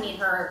 Sydney got to meet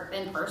her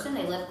in person.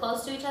 They live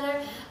close to each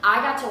other.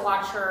 I got to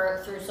watch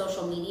her through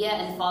social media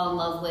and fall in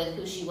love with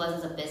who she was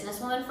as a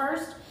businesswoman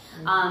first.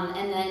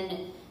 And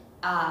then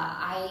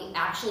I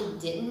actually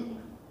didn't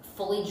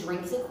fully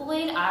drink the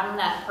Kool-Aid. I'm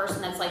that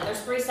person that's like,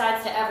 there's 3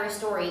 sides to every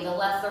story, the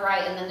left, the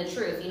right, and then the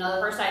truth. You know,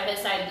 the first side, his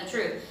side, the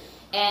truth.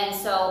 And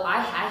so I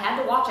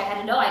had to watch, I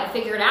had to know, I had to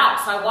figure it out.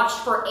 So I watched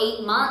for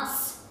 8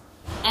 months,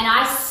 and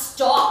I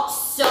stalked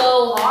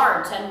so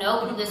hard to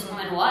know who this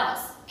woman was,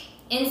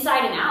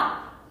 inside and out.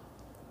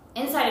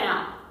 Inside and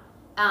out.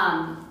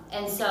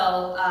 And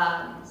so,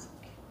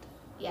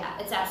 yeah,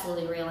 it's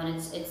absolutely real, and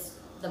it's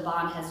the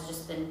bond has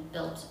just been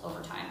built over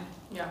time.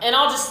 Yeah. And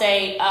I'll just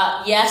say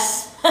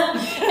yes, and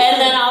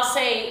then I'll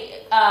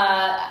say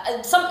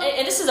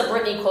and this is a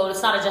Brittany quote.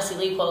 It's not a Jessie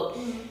Lee quote.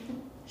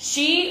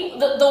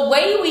 The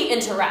way we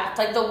interact,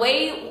 like the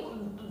way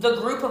the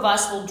group of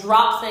us will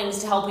drop things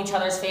to help each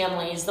other's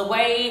families, the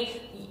way,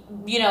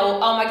 you know,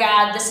 oh my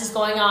God, this is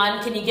going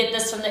on. Can you get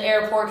this from the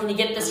airport? Can you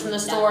get this from the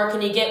store?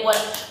 Can you get what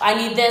I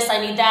need? This,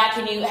 I need that.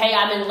 Can you? Hey,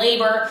 I'm in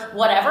labor.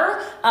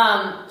 Whatever.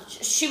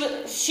 She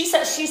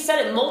said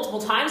it multiple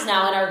times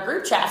now in our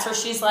group chats where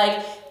she's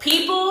like,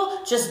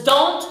 people just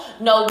don't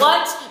know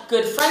what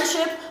good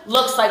friendship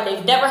looks like.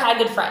 They've never had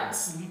good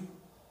friends.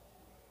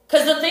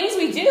 Because the things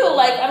we do,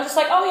 like, I'm just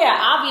like, oh yeah,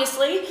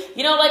 obviously,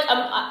 you know, like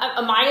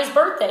Amaya's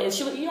birthday.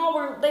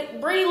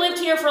 Bree lived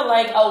here for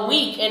like a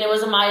week, and it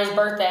was Amaya's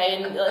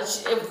birthday, and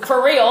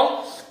for real,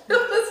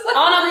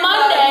 on a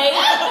Monday,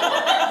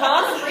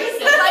 huh?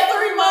 It's like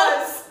 3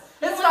 months.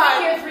 It's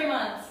fine. Here 3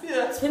 months.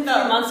 Yeah. It's been 3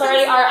 months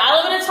already. All right, I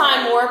live in a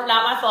time warp,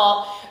 not my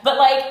fault. But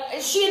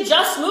like, she had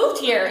just moved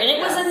here, and it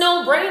was a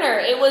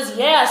no-brainer. It was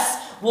yes.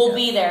 We'll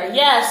be there.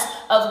 Yes,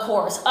 of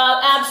course.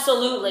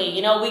 Absolutely.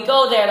 You know, we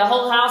go there. The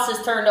whole house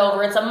is turned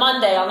over. It's a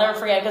Monday. I'll never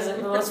forget because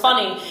it was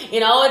funny.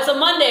 You know, it's a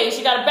Monday.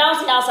 She got a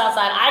bouncy house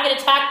outside. I get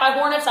attacked by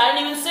hornets. I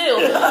didn't even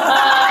sue. You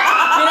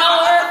know,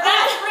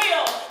 That's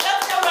real.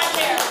 That's real right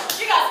there.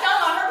 She got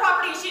stung on her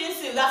property. She didn't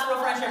sue. That's real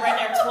friendship right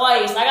there.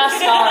 twice. I got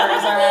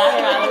scars. All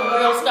right, I have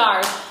real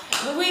scars.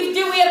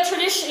 We have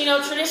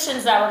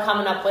traditions that we're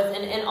coming up with,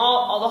 and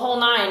all the whole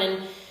nine.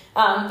 And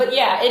but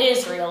yeah, it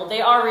is real.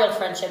 They are real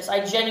friendships.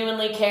 I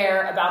genuinely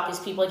care about these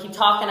people. I keep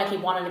talking. I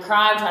keep wanting to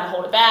cry. I'm trying to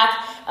hold it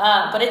back.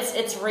 But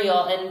it's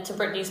real. And to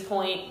Brittany's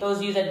point, those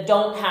of you that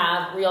don't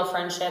have real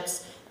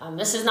friendships,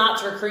 this is not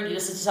to recruit you.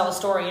 This is to tell a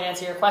story and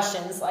answer your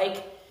questions.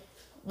 Like,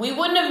 we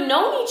wouldn't have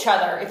known each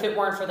other if it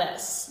weren't for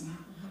this.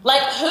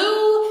 Like,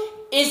 who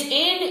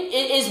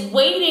is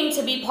waiting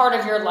to be part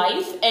of your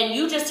life, and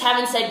you just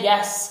haven't said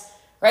yes,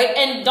 right?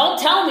 And don't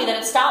tell me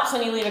that it stops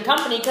when you leave a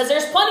company, because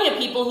there's plenty of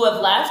people who have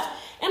left.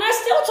 And mean,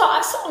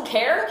 I still don't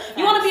care.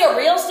 You want to be a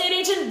real estate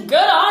agent?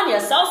 Good on you.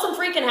 Sell some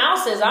freaking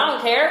houses. I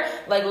don't care.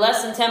 Like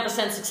less than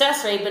 10%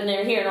 success rate, but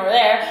neither here nor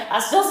there. I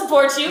still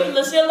support you.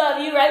 I still love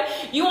you, right?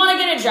 You want to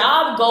get a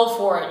job? Go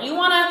for it. You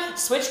want to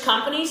switch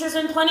companies? There's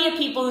been plenty of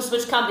people who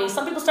switch companies.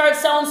 Some people started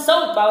selling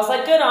soap. I was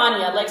like, good on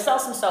you. Like, sell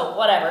some soap,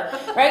 whatever,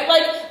 right?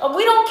 Like,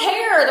 we don't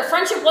care. The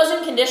friendship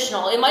wasn't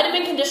conditional. It might have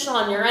been conditional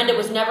on your end. It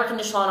was never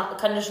conditional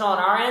on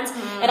our ends.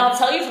 And I'll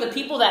tell you, for the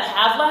people that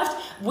have left,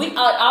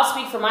 I'll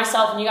speak for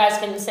myself, and you guys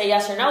can say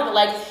yes or no, but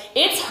like,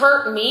 it's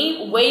hurt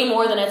me way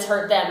more than it's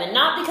hurt them. And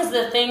not because of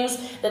the things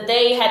that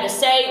they had to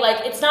say.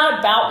 Like, it's not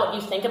about what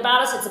you think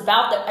about us. It's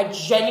about that I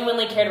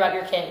genuinely cared about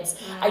your kids.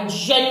 I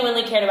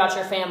genuinely cared about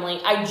your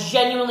family. I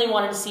genuinely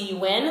wanted to see you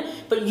win,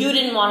 but you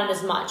didn't want it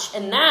as much.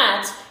 And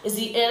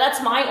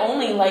that's my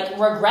only like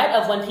regret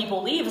of when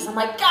people leave, is I'm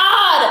like,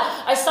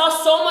 God, I saw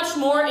so much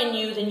more in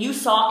you than you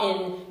saw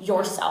in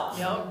yourself.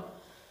 Yep.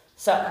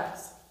 So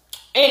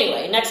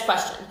anyway, next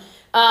question.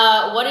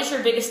 What is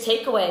your biggest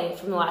takeaway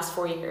from the last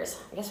 4 years?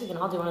 I guess we can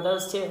all do one of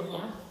those too.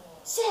 Yeah.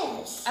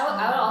 Sis. I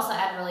would also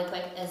add really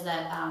quick is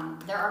that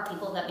there are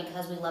people that,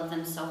 because we loved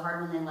them so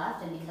hard when they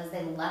left, and because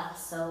they left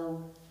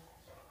so,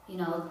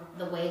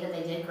 the way that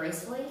they did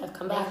gracefully, Have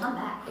come back. They come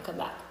back. They come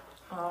back.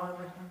 Oh,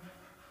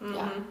 everything.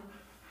 Yeah.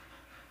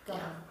 Go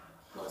ahead.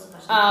 What was the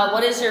question?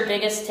 What is your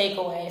biggest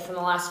takeaway from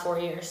the last 4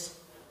 years?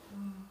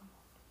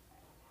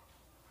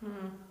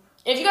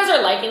 If you guys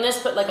are liking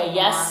this, put like a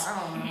yes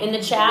in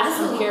the chat.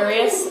 I'm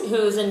curious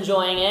who's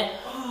enjoying it.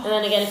 And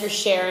then again, if you're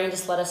sharing,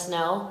 just let us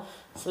know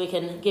so we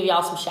can give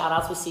y'all some shout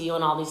outs. We see you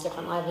in all these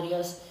different live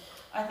videos.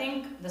 I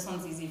think this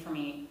one's easy for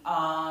me,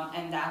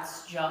 and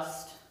that's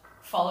just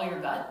follow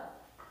your gut.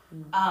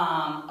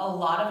 A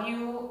lot of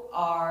you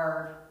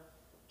are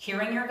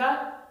hearing your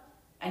gut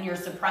and you're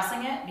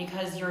suppressing it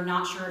because you're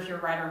not sure if you're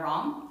right or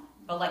wrong,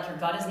 but like, your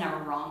gut is never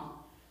wrong.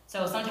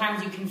 So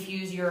sometimes you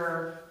confuse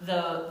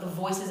the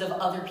voices of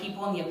other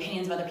people and the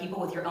opinions of other people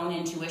with your own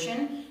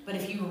intuition. But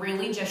if you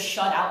really just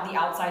shut out the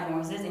outside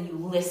noises and you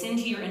listen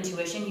to your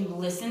intuition, you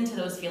listen to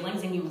those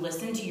feelings, and you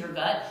listen to your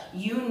gut,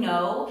 you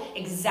know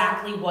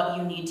exactly what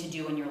you need to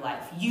do in your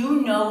life. You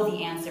know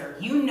the answer.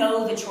 You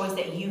know the choice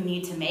that you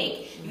need to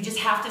make. You just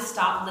have to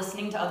stop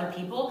listening to other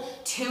people,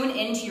 tune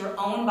into your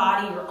own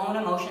body, your own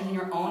emotions, and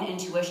your own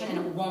intuition, and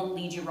it won't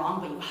lead you wrong,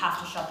 but you have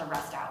to shut the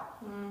rest out.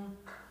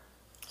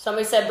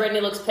 Somebody said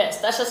Brittany looks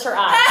pissed. That's just her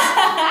eyes.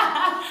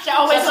 She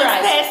always Just her looks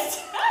eyes.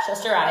 pissed.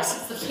 Just her eyes.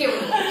 It's the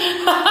period.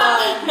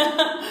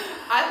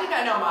 I think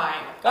I know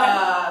mine. Go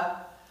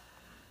ahead.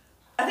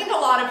 I think a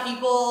lot of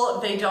people,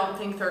 they don't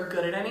think they're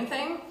good at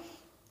anything,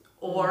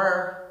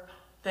 or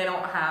they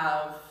don't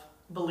have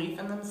belief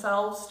in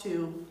themselves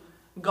to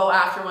go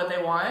after what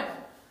they want,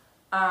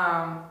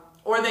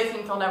 or they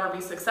think they'll never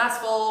be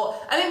successful.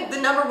 I think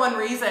the number one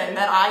reason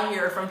that I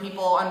hear from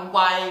people on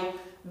why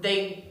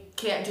they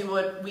can't do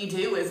what we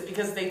do is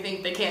because they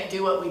think they can't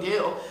do what we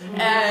do.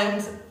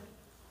 And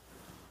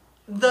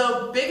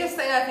the biggest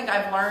thing I think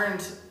I've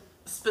learned,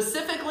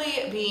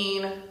 specifically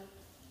being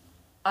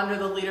under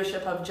the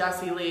leadership of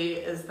Jessie Lee,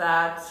 is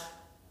that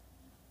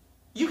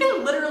you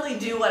can literally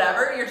do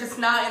whatever, you're just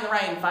not in the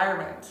right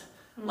environment.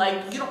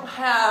 Like, you don't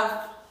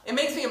have, it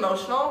makes me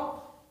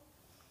emotional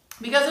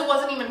because it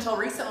wasn't even until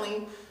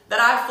recently that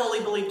I fully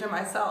believed in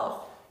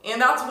myself.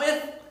 And that's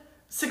with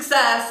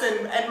success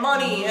and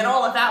money and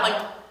all of that.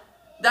 Like,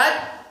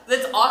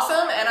 that's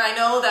awesome, and I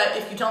know that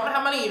if you don't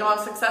have money, you don't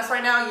have success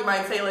right now, you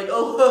might say like,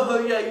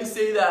 oh yeah, you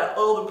say that,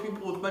 oh, the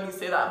people with money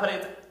say that, but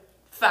it's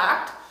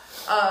fact.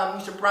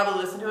 You should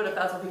probably listen to it if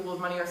that's what people with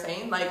money are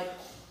saying. Like,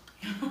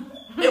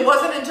 it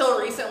wasn't until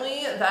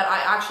recently that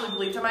I actually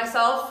believed in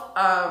myself,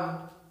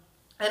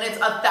 and it's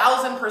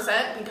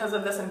 1,000% because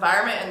of this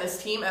environment and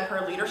this team and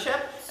her leadership.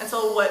 And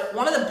so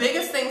one of the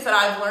biggest things that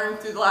I've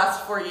learned through the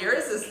last 4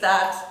 years is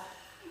that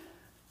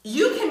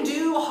you can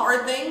do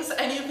hard things,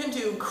 and you can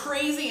do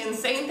crazy,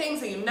 insane things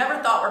that you never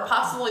thought were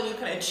possible, and you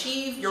can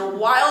achieve your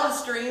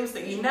wildest dreams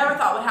that you never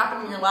thought would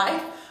happen in your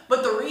life.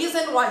 But the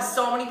reason why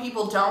so many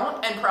people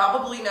don't, and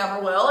probably never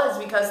will, is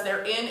because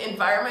they're in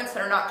environments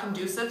that are not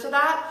conducive to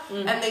that,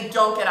 and they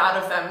don't get out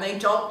of them. They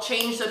don't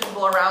change the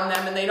people around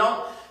them, and they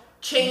don't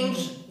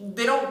change,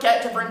 they don't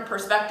get different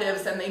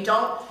perspectives, and they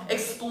don't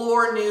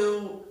explore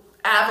new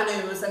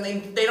avenues, and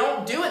they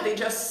don't do it. They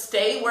just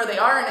stay where they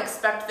are and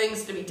expect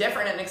things to be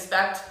different and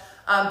expect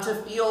to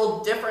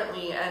feel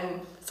differently.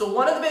 And so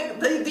one of the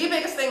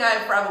biggest thing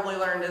I've probably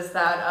learned is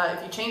that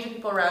if you change the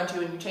people around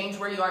you and you change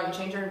where you are, you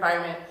change your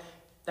environment,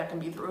 that can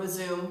be through a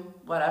Zoom,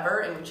 whatever,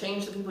 and you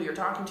change the people you're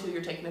talking to,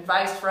 you're taking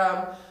advice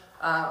from,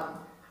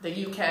 that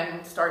you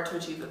can start to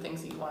achieve the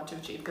things that you want to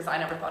achieve. Because I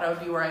never thought I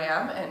would be where I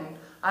am, and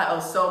I owe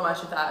so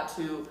much of that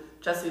to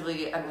Jessie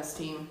Lee and this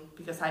team,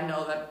 because I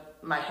know that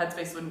my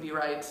headspace wouldn't be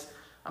right,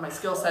 my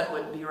skill set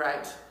wouldn't be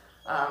right,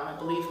 my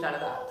belief, none of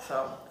that.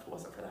 So if it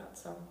wasn't for that,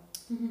 so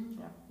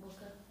yeah.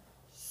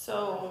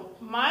 So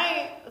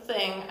my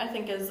thing, I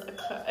think, is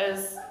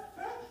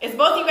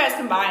both you guys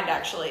combined,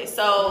 actually.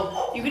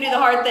 So you can do the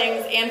hard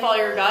things and follow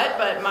your gut,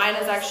 but mine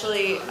is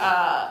actually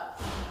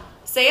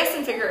say yes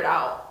and figure it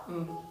out.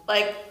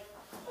 Like,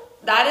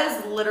 that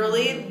is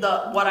literally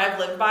what I've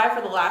lived by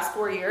for the last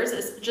 4 years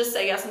is just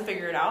say yes and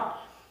figure it out.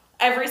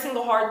 Every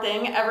single hard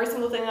thing, every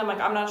single thing I'm like,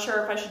 I'm not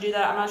sure if I should do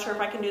that. I'm not sure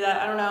if I can do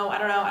that. I don't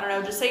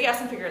know. Just say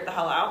yes and figure it the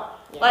hell out.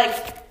 Yeah.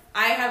 Like,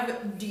 I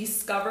have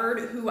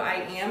discovered who I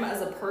am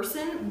as a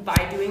person by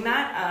doing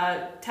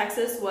that.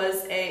 Texas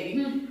was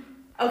me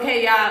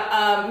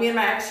and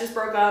my ex just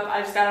broke up.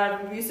 I just got out of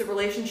an abusive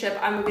relationship.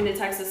 I'm moving to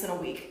Texas in a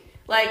week.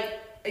 Like,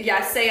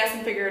 yeah, say yes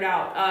and figure it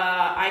out.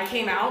 I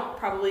came out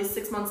probably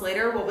 6 months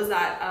later. What was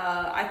that?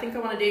 I think I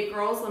want to date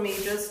girls. Let me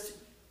just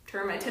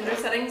turn my Tinder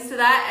settings to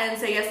that and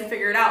say yes and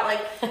figure it out.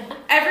 Like,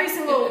 every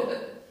single,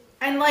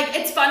 and like,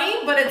 it's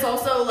funny, but it's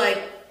also like,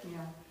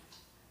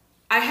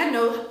 I had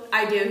no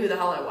idea who the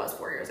hell I was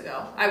 4 years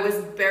ago. I was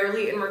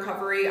barely in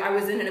recovery. I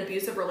was in an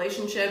abusive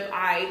relationship.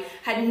 I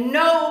had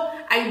no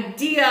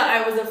idea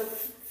I was a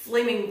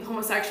flaming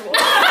homosexual.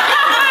 But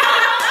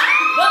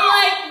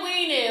like,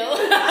 we knew.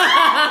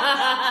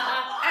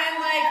 And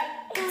like,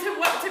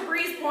 to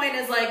Bree's point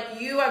is like,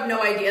 you have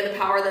no idea the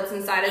power that's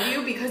inside of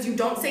you because you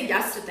don't say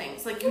yes to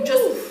things. Like,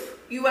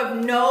 you have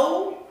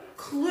no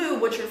clue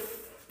what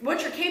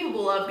you're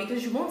capable of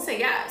because you won't say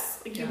yes.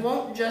 Like, you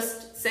won't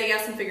just say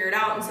yes and figure it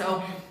out. And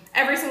so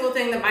every single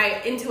thing that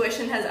my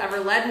intuition has ever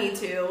led me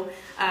to,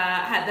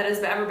 that has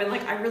ever been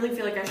like, I really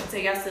feel like I should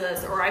say yes to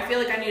this, or I feel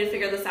like I need to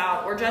figure this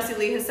out, or Jessie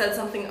Lee has said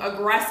something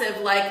aggressive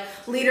like,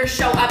 leaders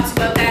show up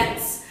to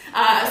events.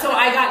 So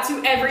I got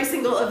to every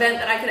single event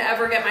that I could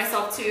ever get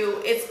myself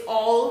to. It's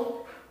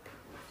all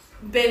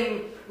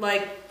been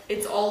like,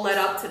 it's all led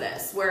up to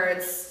this, where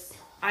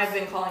I've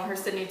been calling her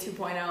Sydney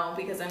 2.0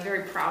 because I'm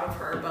very proud of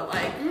her, but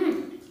like,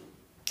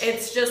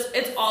 it's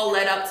all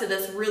led up to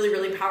this really,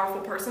 really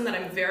powerful person that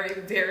I'm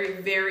very,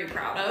 very, very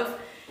proud of.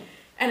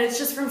 And it's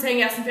just from saying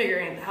yes and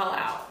figuring it the hell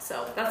out.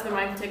 So that's been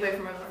my takeaway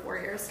from over 4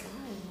 years.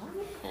 I love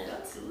it.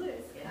 Absolutely.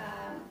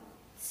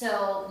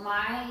 So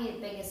my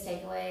biggest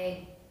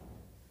takeaway,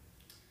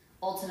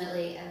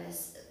 ultimately, and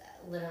this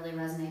literally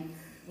resonates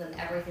with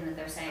everything that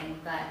they're saying,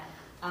 but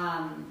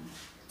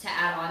to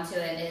add on to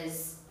it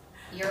is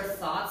your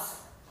thoughts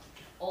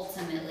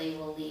ultimately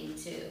will lead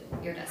to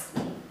your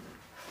destiny.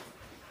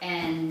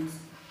 And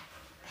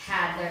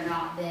had there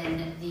not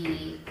been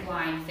the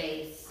blind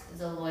faith,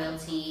 the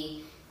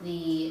loyalty,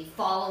 the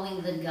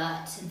following the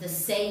gut, the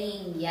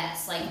saying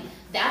yes, like,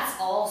 that's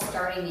all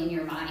starting in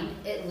your mind.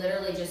 It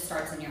literally just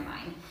starts in your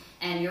mind.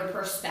 And your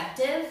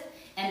perspective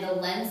and the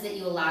lens that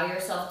you allow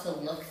yourself to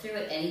look through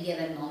at any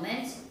given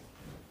moment,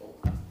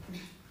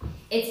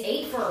 it's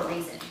 8 for a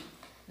reason.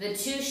 The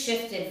 2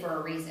 shifted for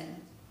a reason.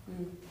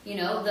 You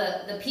know,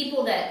 the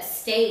people that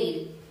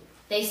stayed,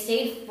 they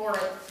stayed for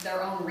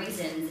their own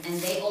reasons, and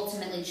they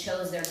ultimately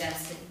chose their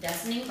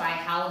destiny by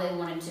how they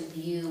wanted to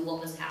view what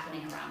was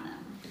happening around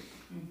them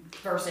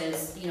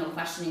versus,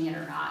 questioning it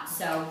or not.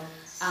 So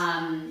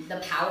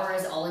the power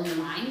is all in your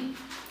mind.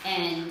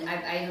 And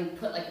I even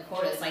put like a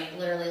quote, it's like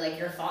literally like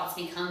your thoughts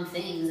become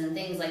things and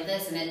things like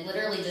this, and it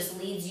literally just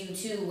leads you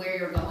to where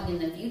you're going in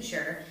the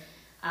future.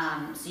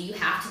 So you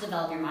have to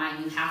develop your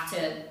mind. You have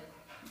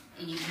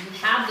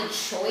the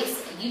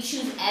choice. You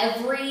choose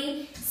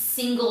every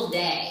single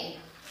day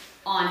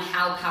on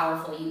how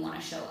powerful you want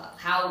to show up.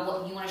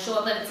 What you want to show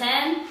up at a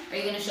 10, or are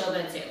you going to show up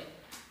at a 2?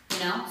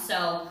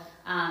 So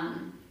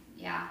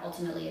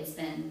ultimately it's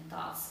been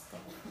thoughts the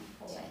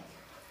whole way.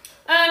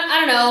 I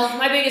don't know.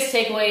 My biggest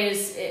takeaway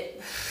is,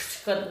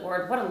 good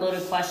Lord, what a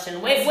loaded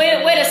question. Way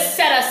to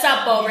set us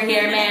up over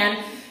here,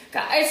 man.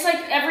 It's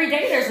like every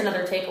day there's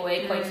another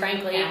takeaway, quite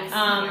frankly.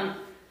 Yes.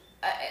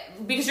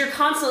 Because you're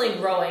constantly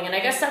growing. And I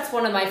guess that's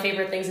one of my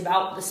favorite things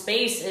about the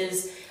space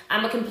is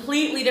I'm a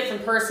completely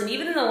different person.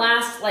 Even in the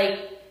last, I'm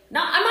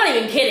not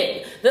even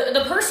kidding.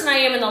 The person I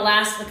am in the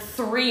last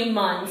 3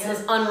 months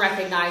is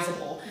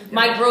unrecognizable.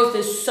 My growth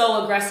is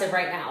so aggressive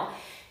right now.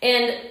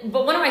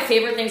 But one of my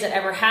favorite things that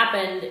ever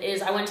happened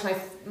is I went to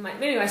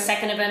maybe my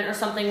second event or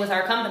something with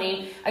our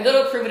company. I go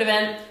to a Prove It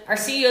event. Our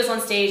CEO's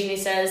on stage and he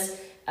says,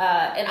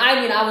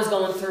 I was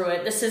going through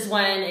it. This is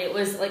when it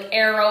was like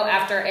arrow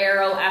after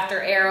arrow after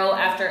arrow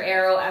after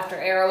arrow after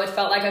arrow. It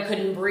felt like I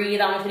couldn't breathe.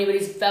 I don't know if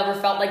anybody's ever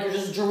felt like you're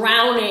just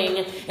drowning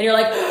and you're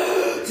like,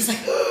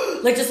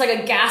 just like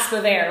a gasp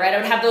of air, right? I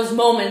would have those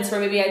moments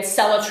where maybe I'd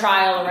sell a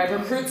trial or I'd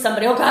recruit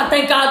somebody. Oh God,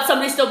 thank God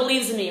somebody still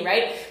believes in me,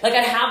 right? Like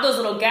I'd have those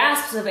little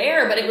gasps of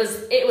air, but it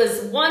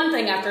was one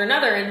thing after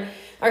another. And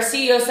our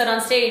CEO said on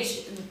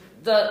stage,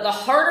 the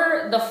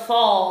harder the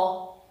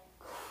fall,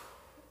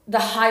 the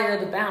higher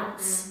the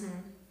bounce. Mm-hmm.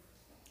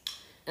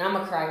 And I'm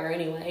a crier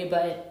anyway,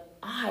 but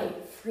I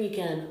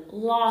freaking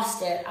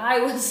lost it. I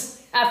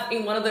was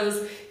having one of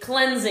those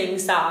cleansing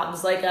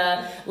sobs, like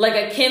a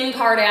Kim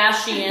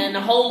Kardashian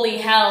holy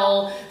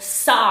hell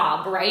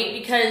sob, right?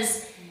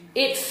 Because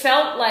it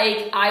felt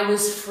like I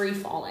was free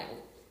falling.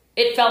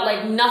 It felt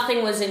like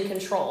nothing was in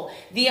control.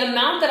 The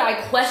amount that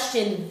I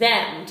questioned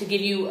them, to give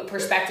you a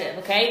perspective,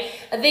 okay?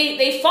 I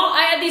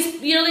had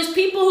these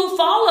people who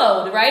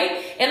followed,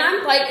 right? And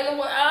I'm like,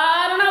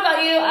 I don't know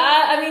about you.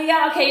 I I mean,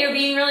 yeah, okay, you're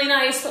being really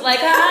nice, but like,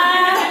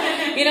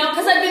 you know,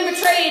 because I've been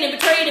betrayed and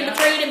betrayed and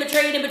betrayed and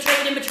betrayed and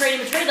betrayed and betrayed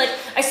and betrayed. Like,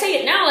 I say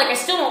it now, like, I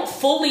still don't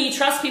fully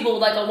trust people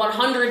with like a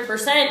 100%.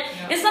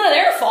 It's none of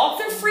their fault.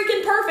 They're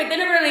freaking perfect. They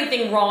never done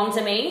anything wrong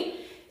to me.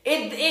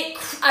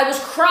 I was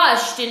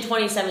crushed in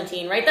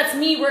 2017, right? That's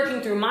me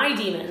working through my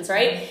demons,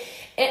 right?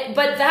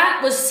 But that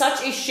was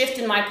such a shift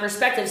in my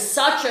perspective,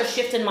 such a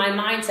shift in my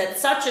mindset,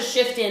 such a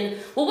shift in,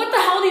 well, what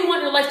the hell do you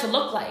want your life to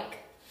look like?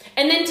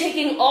 And then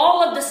taking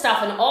all of the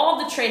stuff and all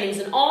of the trainings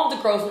and all of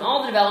the growth and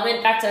all the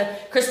development, back to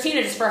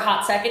Christina just for a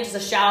hot second, just a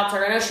shout out to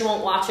her. I know she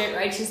won't watch it,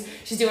 right?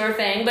 She's doing her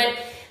thing. But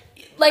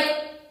like,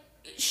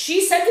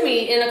 she said to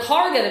me in a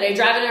car the other day,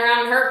 driving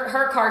around in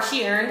her car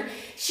she earned,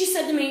 she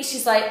said to me,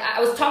 she's like, I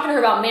was talking to her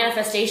about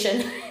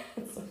manifestation.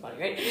 It's so funny,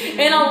 right?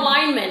 And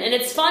alignment. And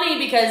it's funny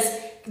because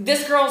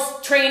this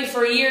girl's trained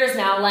for years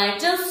now, like,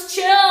 just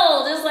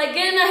chill, just like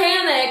get in a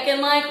hammock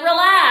and like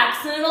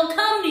relax and it'll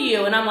come to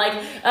you. And I'm like,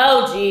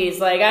 oh geez,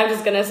 like I'm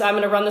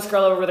gonna run this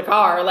girl over with a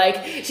car.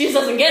 Like, she just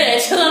doesn't get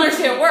it. She doesn't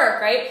understand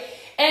work, right?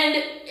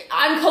 And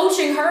I'm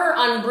coaching her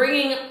on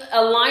bringing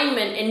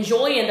alignment and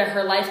joy into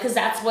her life because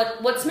that's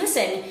what's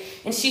missing.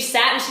 And she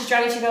sat and she's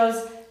driving, she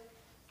goes,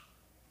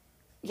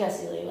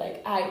 Jessie Lee,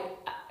 like,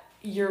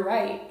 you're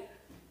right.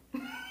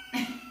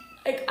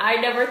 Like, I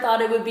never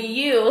thought it would be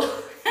you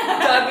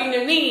talking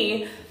to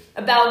me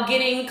about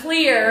getting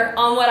clear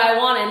on what I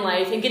want in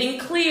life and getting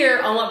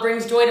clear on what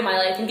brings joy to my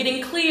life and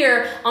getting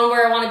clear on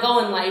where I want to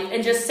go in life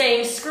and just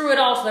saying screw it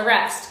all to the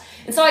rest.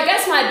 And so I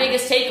guess my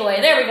biggest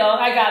takeaway, there we go,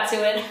 I got to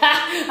it.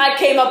 I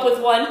came up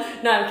with one.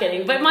 No, I'm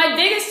kidding. But my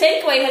biggest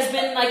takeaway has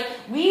been like,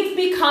 we've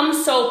become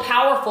so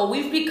powerful.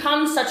 We've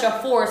become such a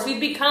force. We've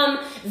become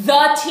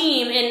the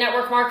team in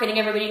network marketing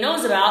everybody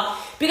knows about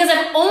because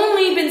I've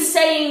only been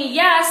saying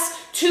yes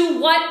to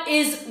what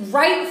is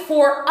right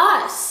for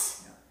us.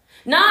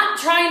 Not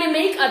trying to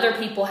make other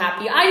people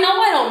happy. I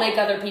know I don't make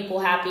other people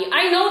happy.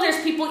 I know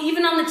there's people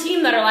even on the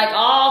team that are like,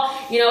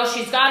 oh, you know,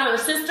 she's got her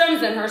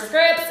systems and her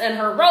scripts and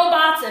her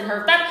robots and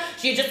her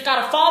she just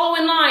got to follow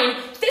in line.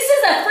 This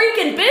is a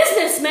freaking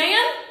business,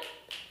 man.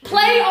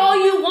 Play all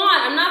you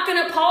want. I'm not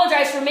going to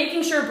apologize for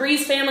making sure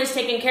Bree's family's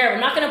taken care of. I'm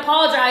not going to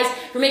apologize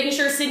for making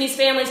sure Sydney's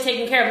family's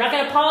taken care of. I'm not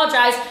going to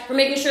apologize for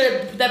making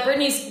sure that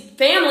Brittany's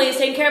family is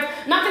taken care of.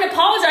 I'm not going to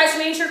apologize for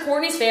making sure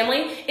Courtney's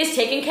family is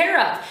taken care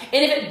of.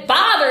 And if it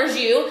bothers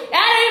you,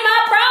 that ain't my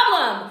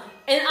problem.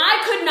 And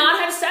I could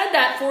not have said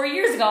that 4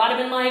 years ago. I'd have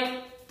been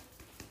like,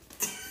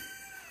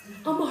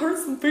 I'm going to hurt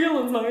some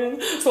feelings,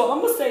 man. So I'm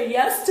going to say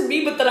yes to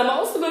me, but then I'm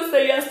also going to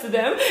say yes to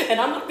them. And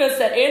I'm not going to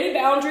set any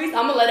boundaries.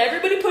 I'm going to let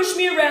everybody push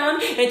me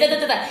around. And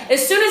da-da-da-da.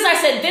 As soon as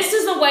I said, this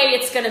is the way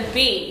it's going to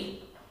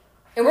be,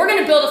 and we're going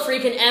to build a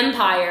freaking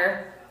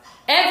empire,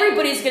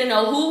 everybody's going to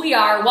know who we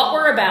are, what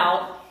we're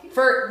about,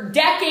 for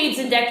decades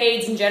and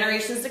decades and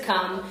generations to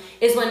come,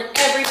 is when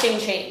everything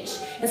changed.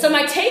 And so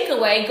my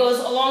takeaway goes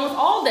along with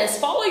all this.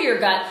 Follow your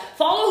gut.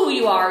 Follow who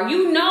you are.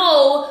 You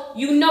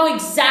know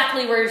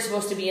exactly where you're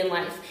supposed to be in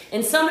life.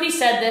 And somebody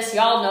said this,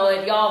 y'all know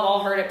it, y'all have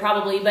all heard it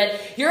probably,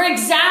 but you're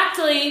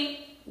exactly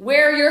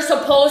where you're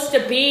supposed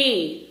to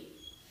be,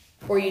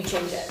 or you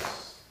change it.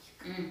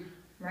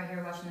 Right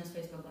here watching this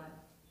Facebook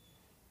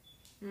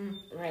Live.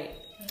 Right.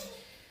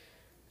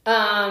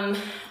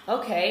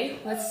 Okay,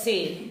 let's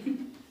see.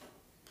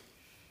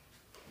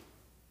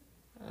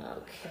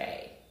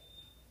 Okay.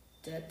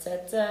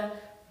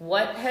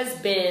 What has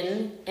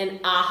been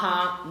an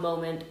aha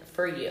moment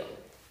for you?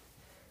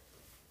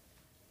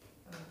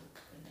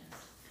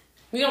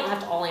 We don't have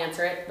to all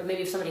answer it, but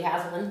maybe if somebody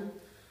has one.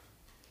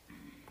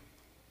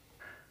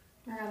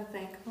 I gotta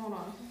think. Hold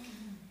on.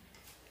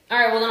 All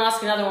right, well, then I'll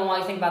ask another one while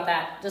you think about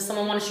that. Does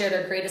someone want to share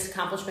their greatest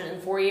accomplishment in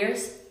 4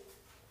 years?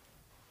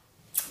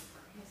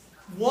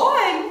 One?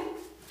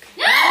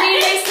 I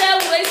mean, they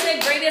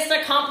said greatest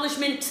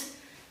accomplishment.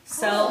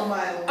 So, Oh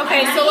my Lord.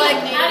 Okay, so like,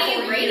 how do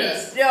you rate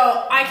it?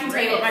 yo, I can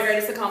tell you what my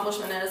greatest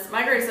accomplishment is.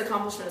 My greatest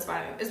accomplishment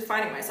is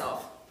finding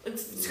myself. Like,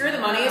 screw the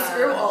money,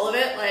 screw all of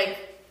it.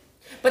 Like,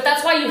 but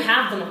that's why you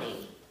have the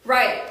money.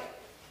 right.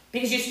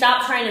 Because you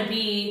stopped trying to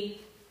be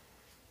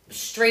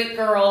straight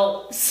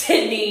girl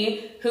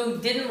Sydney who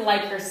didn't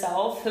like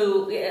herself,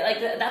 who,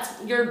 like,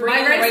 that's, you're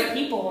bringing the right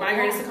people. My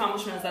greatest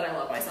accomplishment is that I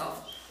love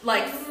myself.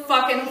 Like,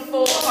 fucking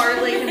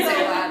full-heartedly can say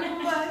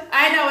that.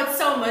 I know it's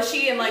so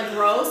mushy and like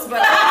gross,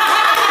 but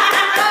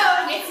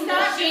It's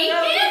not me.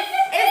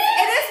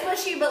 it is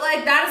mushy. But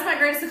like, that is my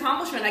greatest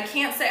accomplishment. I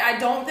can't say I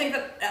don't think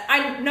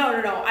that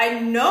no. I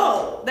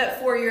know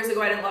that 4 years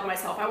ago I didn't love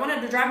myself. I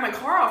wanted to drive my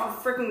car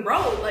off a freaking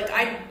road. Like,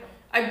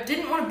 I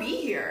didn't want to be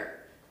here.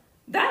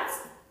 That's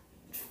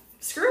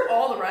screw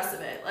all the rest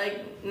of it.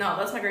 Like, no,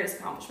 that's my greatest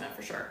accomplishment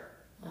for sure.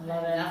 I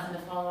love it. Nothing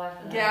to follow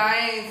after that. Yeah, I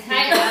ain't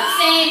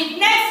Same.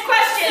 Next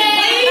question,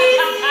 please.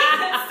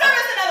 Start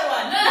us another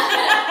one.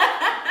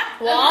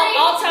 Well,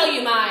 I'll tell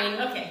you mine.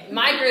 Okay.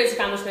 My greatest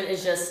accomplishment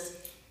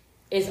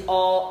is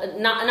all,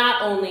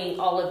 not only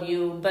all of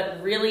you,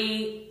 but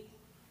really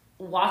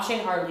watching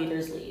our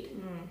leaders lead.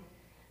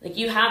 Like,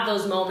 you have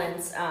those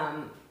moments,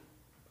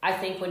 I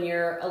think when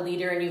you're a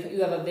leader and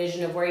you have a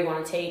vision of where you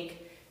want to take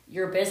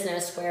your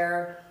business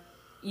where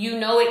you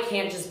know it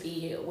can't just be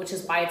you, which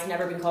is why it's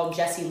never been called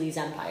Jessie Lee's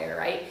Empire,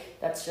 right?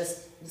 That's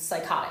just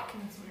psychotic.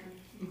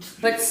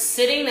 But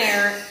sitting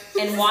there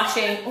and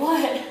watching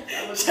what?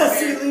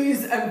 Jessie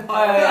Lee's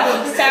Empire.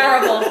 That was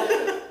terrible.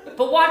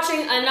 But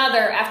watching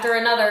another after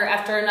another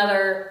after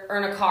another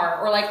earn a car,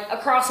 or like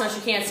across now, she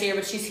can't see her,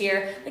 but she's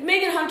here. Like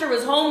Megan Hunter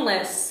was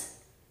homeless,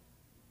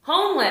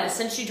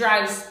 and she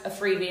drives a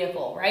free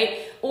vehicle,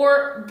 right?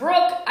 Or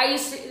Brooke,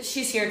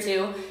 she's here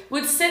too,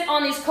 would sit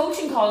on these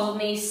coaching calls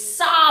with me,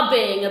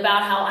 sobbing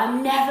about how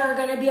I'm never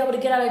gonna be able to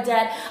get out of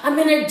debt. I'm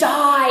gonna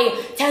die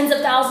tens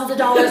of thousands of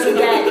dollars in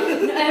debt.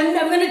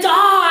 I'm gonna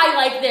die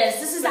like this.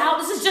 This is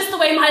just the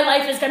way my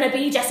life is gonna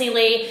be, Jessie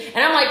Lee.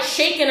 And I'm like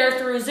shaking her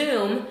through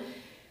Zoom.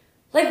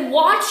 Like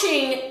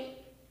watching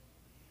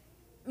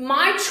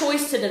my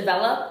choice to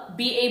develop,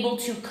 be able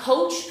to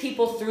coach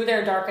people through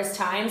their darkest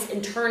times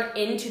and turn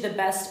into the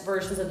best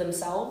versions of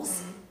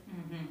themselves.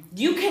 Mm-hmm.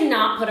 You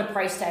cannot put a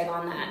price tag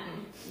on that.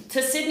 Mm-hmm.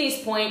 To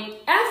Sydney's point,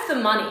 F the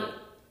money.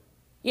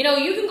 You know,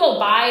 you can go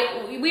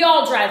buy, we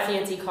all drive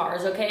fancy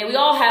cars, okay? We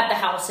all have the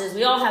houses,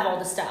 we all have all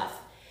the stuff.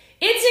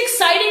 It's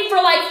exciting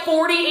for like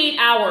 48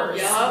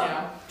 hours.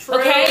 Yeah.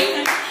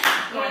 Okay?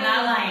 We're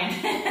not lying.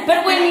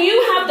 But when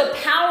you have the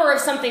power of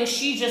something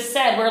she just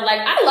said, where like,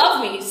 I love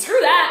me, screw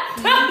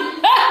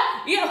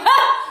that. You know,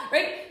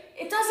 right?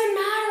 It doesn't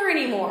matter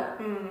anymore.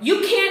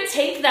 You can't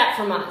take that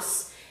from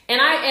us.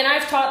 And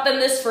I've taught them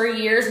this for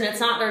years, and it's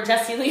not their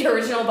Jessie Lee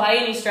original by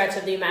any stretch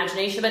of the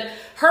imagination, but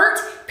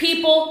hurt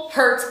people.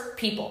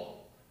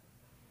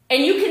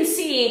 And you can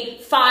see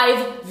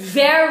 5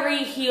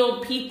 very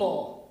healed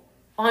people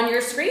on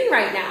your screen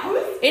right now.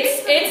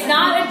 It's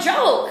not a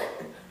joke.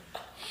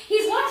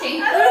 He's watching.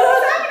 I don't know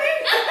what's happening.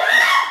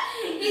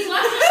 He's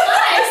watching us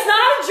live. It's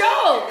not a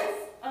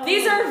joke.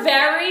 These are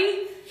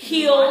very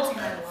healed,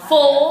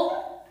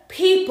 full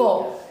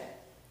people.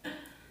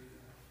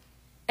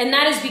 And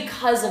that is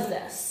because of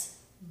this.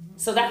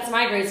 So that's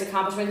my greatest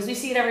accomplishment, because we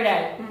see it every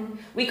day.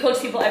 We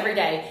coach people every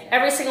day.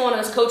 Every single one of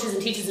us coaches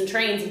and teaches and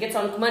trains and gets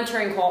on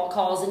mentoring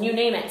calls and you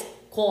name it.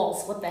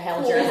 Calls. What the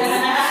hell, Jersey?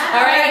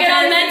 All right, get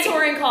on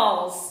mentoring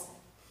calls.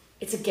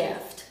 It's a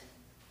gift.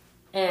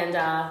 And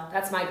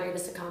that's my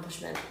greatest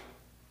accomplishment,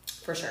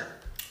 for sure.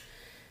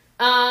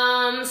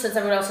 Since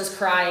everyone else is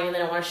crying and they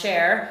don't want to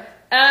share.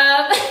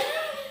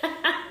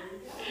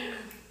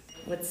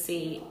 Let's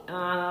see.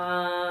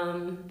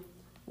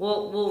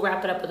 We'll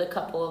wrap it up with a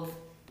couple of,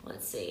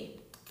 let's see.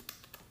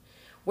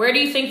 Where do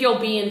you think you'll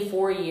be in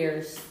 4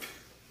 years?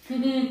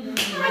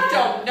 I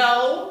don't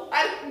know.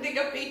 I don't think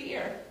I'll be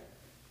here.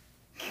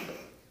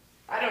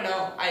 I don't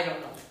know.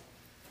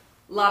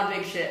 A lot of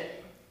big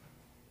shit.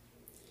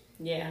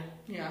 Yeah.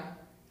 Yeah.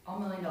 All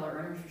 $1 million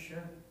earners for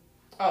sure.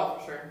 Oh,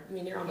 for sure. I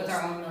mean, you're With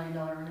almost... our own $1 million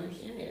earners.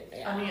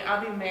 Yeah. I mean, I'll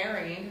be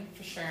married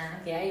for sure.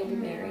 Yeah, you'll be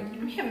married.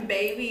 Me and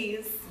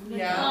babies.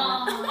 Yeah.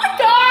 Oh my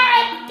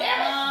God!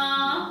 Damn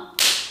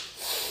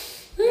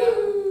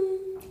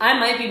it! I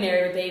might be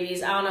married with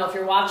babies. I don't know if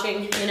you're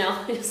watching. You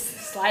know,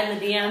 just slide in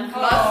the DM.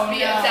 Must be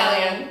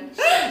Italian.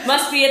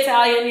 Must be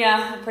Italian.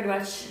 Yeah, pretty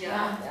much.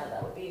 Yeah. Yeah,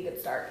 that would be a good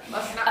start.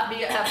 Must not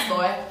be a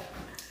F-boy.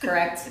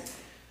 Correct.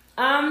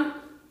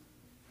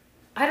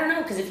 I don't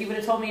know, because if you would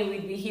have told me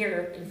we'd be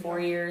here in 4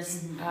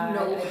 years, I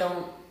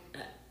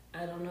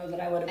don't know that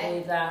I would have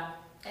believed that.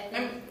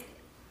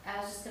 I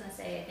was just gonna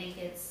say,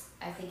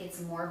 I think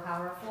it's more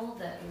powerful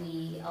that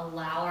we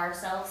allow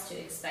ourselves to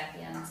expect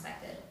the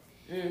unexpected.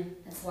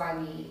 That's why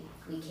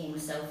we came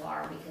so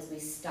far, because we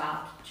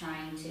stopped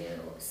trying to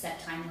set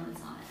time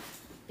limits on it.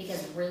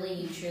 Because really,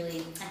 you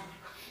truly,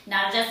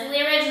 not a Jessie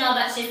Lee original,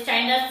 but she's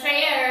trained us for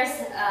years.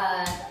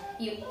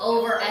 You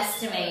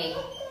overestimate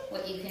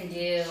what you can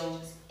do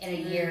in a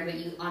year, but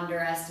you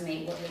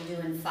underestimate what you'll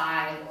do in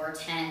 5 or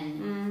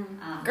 10.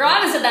 Girl, I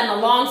haven't said that in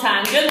a long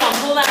time. Good one,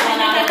 pull that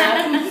one out.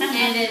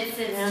 And it's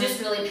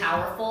just really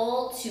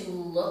powerful to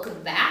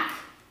look back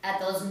at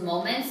those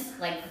moments,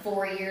 like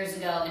 4 years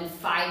ago and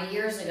 5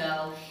 years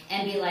ago,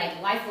 and be like,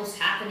 life was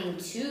happening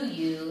to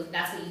you,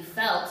 that's what you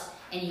felt,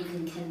 and you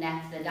can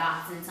connect the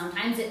dots. And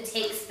sometimes it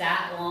takes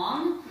that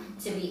long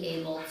to be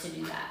able to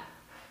do that.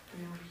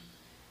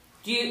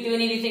 Do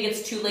any of you think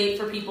it's too late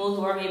for people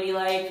who are maybe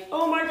like,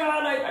 oh my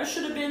God, I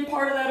should have been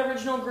part of that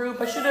original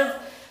group. I should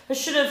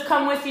have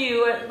come with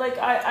you. Like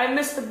I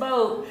missed the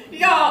boat.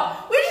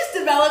 Y'all, we just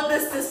developed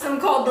this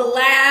system called the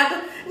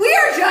lab. We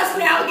are just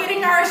now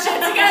getting our shit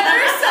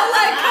together. So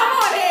like, come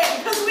on in,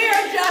 because we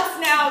are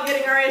just now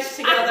getting our ish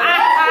together.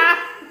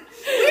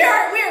 we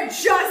are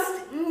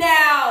just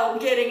now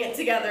getting it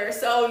together.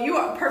 So you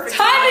are perfect.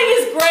 Timing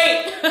is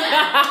great.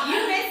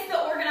 You missed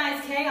the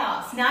organized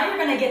chaos. Now you're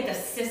gonna get the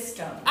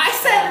system. I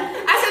said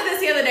this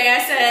the other day. I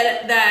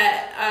said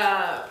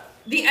that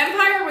the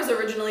empire was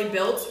originally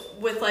built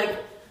with like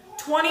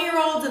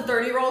 20-year-olds and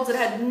 30-year-olds that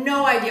had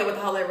no idea what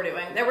the hell they were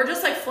doing. They were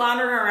just like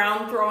floundering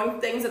around, throwing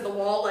things at the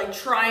wall, like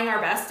trying our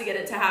best to get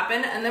it to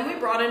happen. And then we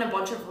brought in a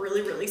bunch of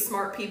really, really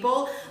smart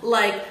people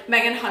like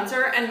Megan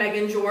Hunter and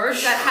Megan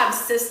George that have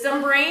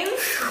system brains.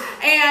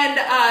 And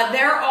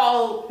they're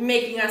all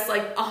making us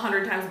like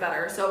 100 times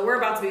better. So we're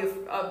about to be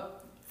a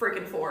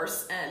freaking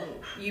force, and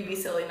you'd be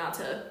silly not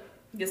to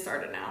get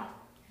started now.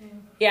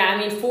 Yeah, I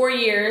mean, 4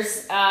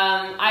 years.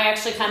 I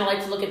actually kind of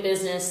like to look at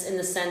business in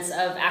the sense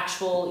of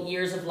actual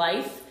years of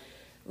life,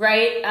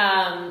 right?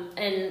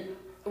 And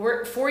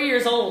we're 4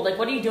 years old. Like,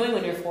 what are you doing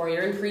when you're 4?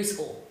 You're in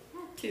preschool.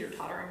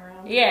 Teeter-tottering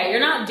around. Yeah, you're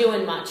not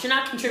doing much. You're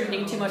not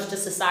contributing too much to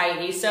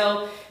society.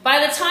 So by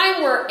the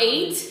time we're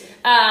 8,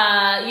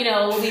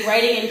 we'll be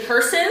writing in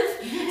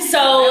cursive.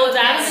 So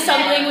that's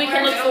something we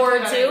can look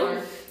forward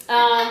to.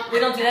 We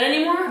don't do that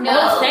anymore? No.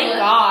 Oh, thank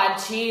God.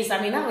 Jeez,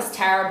 I mean, that was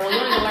terrible. You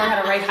don't even learn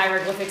how to write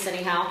hieroglyphics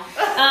anyhow.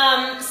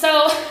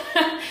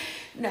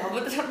 No,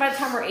 but by the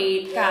time we're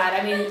 8, God,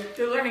 I mean...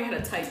 They're learning how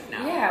to type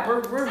now. Yeah,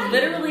 we're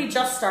literally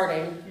just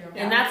starting.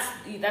 Yeah.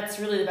 And that's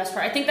really the best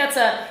part. I think that's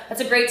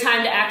a great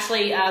time to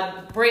actually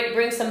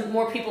bring some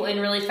more people in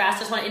really fast. I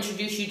just want to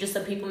introduce you to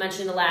some people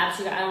mentioning the labs.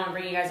 I want to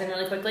bring you guys in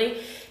really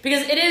quickly.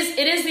 Because it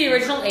is the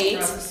original 8,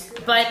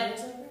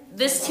 but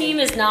this team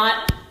is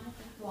not...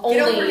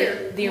 only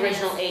the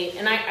original 8.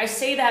 And I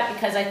say that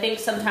because I think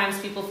sometimes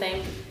people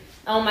think,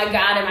 oh my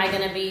God, am I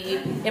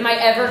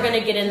ever going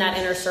to get in that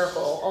inner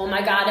circle? Oh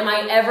my God, am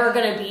I ever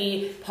going to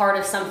be part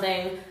of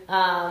something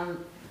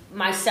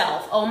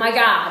myself? Oh my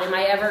God, am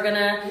I ever going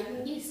to,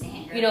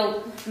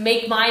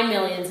 make my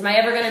millions? Am I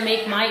ever going to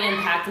make my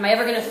impact? Am I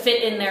ever going to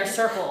fit in their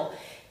circle?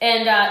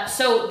 And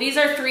so these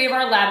are 3 of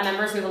our lab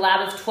members. We have a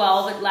lab of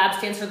 12. Lab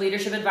stands for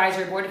Leadership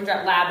Advisory Board. You can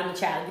drop lab in the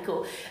chat. It'd be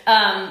cool.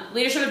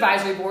 Leadership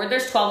Advisory Board.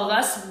 There's 12 of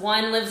us.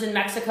 1 lives in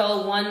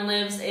Mexico. 1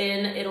 lives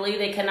in Italy.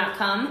 They cannot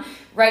come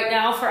right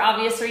now for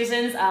obvious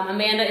reasons.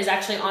 Amanda is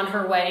actually on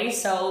her way,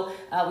 so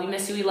we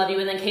miss you. We love you.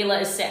 And then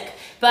Kayla is sick.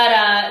 But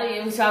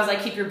so I was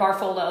like, keep your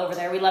barfola over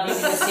there. We love you.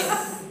 We miss you.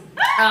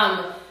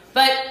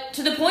 But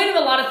to the point of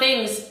a lot of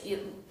things...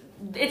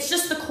 it's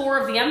just the core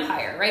of the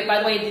empire, right? By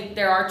the way,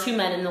 there are 2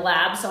 men in the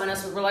lab, so I know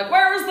we're like,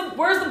 where's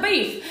the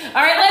beef?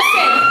 All right,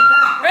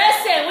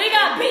 listen, we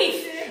got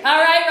beef. All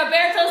right,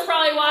 Roberto's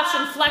probably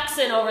watching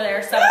flexing over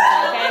there somewhere,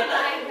 okay?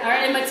 All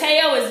right, and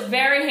Mateo is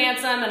very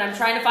handsome, and I'm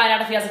trying to find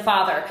out if he has a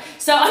father.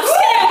 So I'm just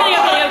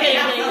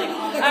kidding.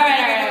 All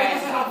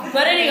right.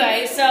 But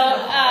anyway, so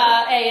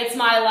hey, it's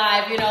my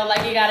life, you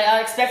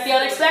gotta expect the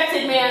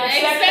unexpected, man.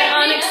 Expect the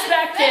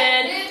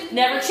unexpected.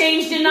 Never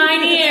changed in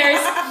 9 years.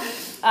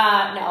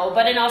 No,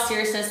 but in all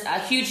seriousness, a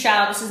huge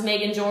shout out. This is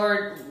Megan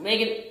George.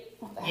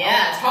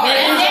 Yeah, it's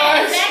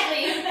hard.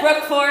 Exactly.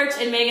 Brooke Forge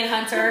and Megan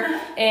Hunter.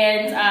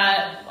 And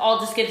I'll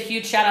just give a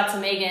huge shout out to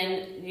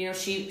Megan.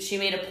 She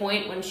made a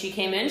point when she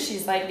came in.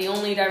 She's like, the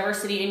only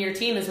diversity in your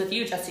team is with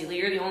you, Jessie Lee.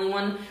 You're the only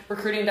one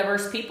recruiting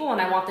diverse people,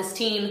 and I want this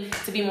team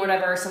to be more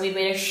diverse. And we've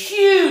made a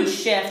huge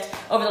shift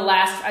over the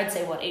last, I'd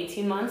say,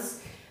 18 months?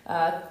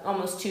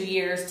 Almost 2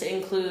 years to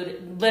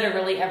include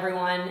literally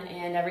everyone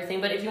and everything.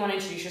 But if you want to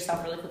introduce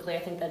yourself really quickly, I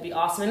think that'd be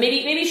awesome. And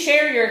maybe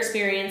share your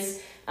experience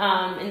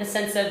in the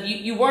sense of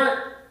you weren't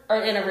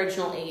an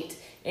original 8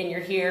 and you're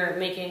here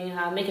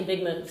making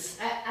big moves.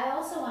 I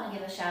also want to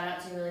give a shout out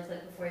to really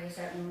quick before you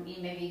start, and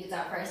maybe you could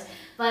talk first.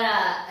 But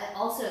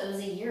also, it was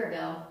a year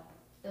ago.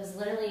 It was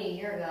literally a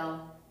year ago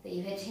that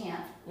you hit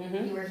champ.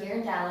 Mm-hmm. You were here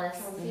in Dallas,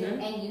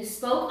 and you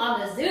spoke on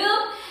the Zoom,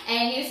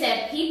 and you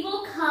said,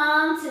 people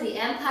come to the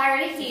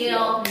Empire to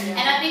heal. Yeah.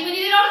 And I think we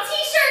need it on a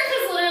t-shirt,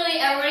 because literally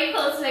everybody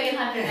quotes Megan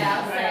Hunter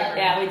now. So.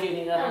 Yeah, we do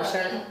need that on a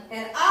shirt.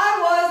 And I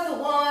was the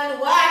one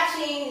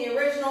watching the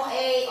original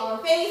 8 on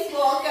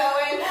Facebook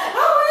going, I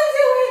want to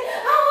do it.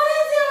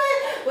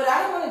 But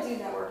I don't want to do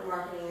network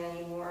marketing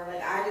anymore.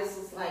 I just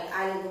was like,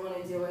 I didn't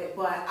want to do it.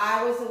 But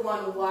I was the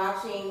one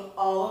watching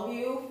all of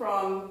you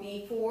from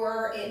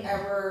before it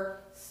ever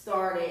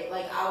started.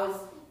 I was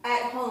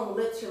at home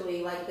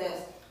literally like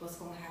this. What's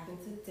going to happen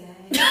today?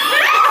 She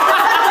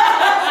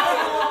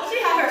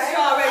had her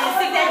straw ready to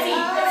stick that tea.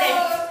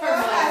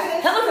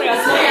 That looked like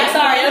a straw.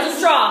 Sorry, it was a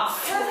straw.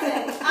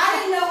 Listen, I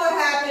didn't know what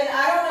happened.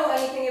 I don't know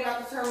anything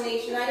about the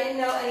termination. I didn't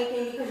know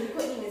anything because you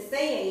couldn't even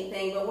say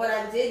anything. But what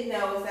I did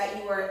know is that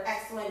you were an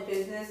excellent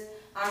business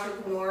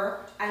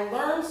entrepreneur. I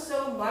learned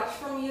so much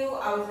from you.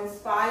 I was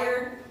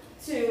inspired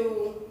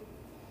to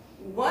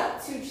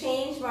want to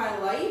change my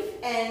life,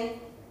 and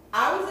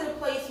I was in a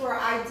place where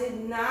I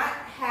did not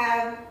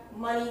have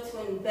money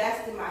to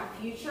invest in my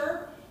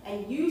future,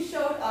 and you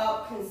showed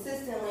up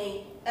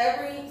consistently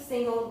every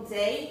single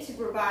day to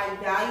provide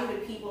value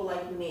to people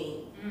like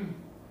me.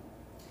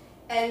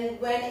 And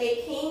when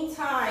it came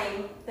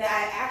time that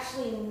I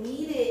actually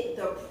needed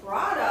the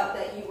product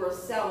that you were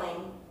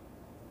selling,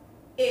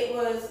 it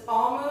was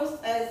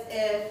almost as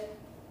if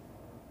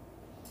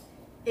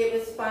it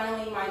was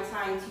finally my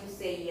time to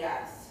say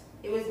yes.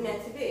 It was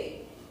meant to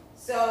be.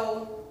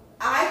 So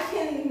I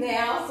can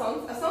now,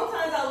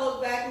 sometimes I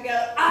look back and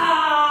go,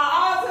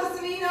 I was supposed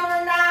to be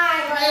number 9. I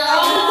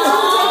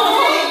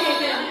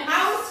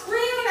was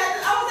screaming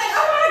I was like,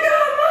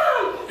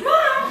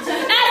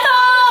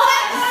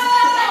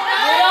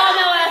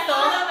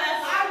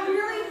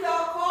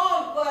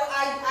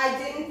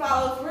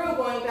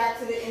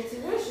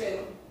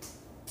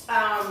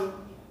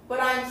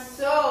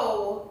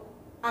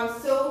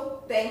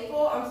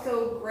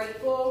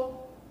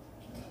 grateful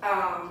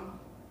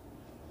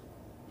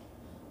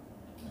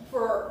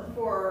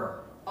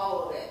for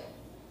all of it.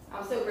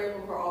 I'm so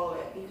grateful for all of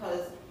it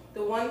because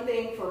the one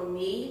thing for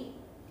me,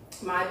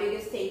 my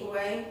biggest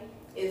takeaway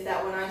is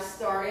that when I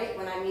started,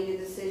 when I made the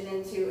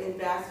decision to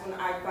invest, when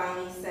I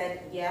finally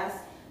said yes,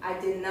 I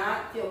did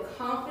not feel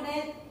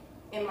confident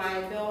in my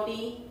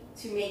ability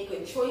to make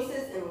good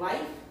choices in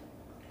life.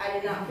 I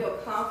did not feel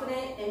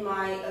confident in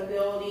my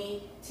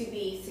ability to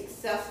be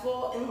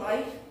successful in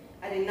life.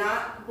 I did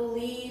not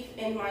believe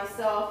in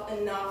myself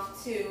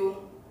enough to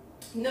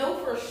know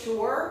for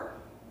sure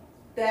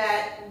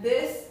that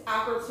this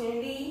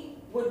opportunity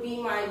would be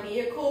my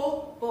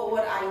vehicle. But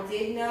what I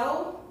did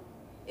know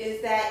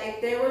is that if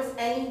there was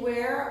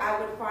anywhere I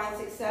would find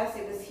success,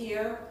 it was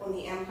here on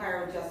the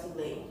empire of Jessie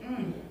Lee.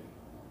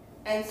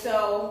 And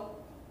so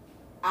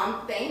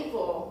I'm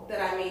thankful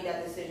that I made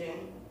that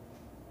decision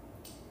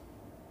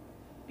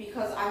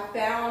because I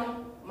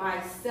found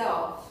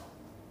myself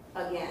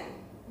again.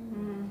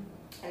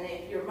 And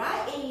if you're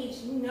my age,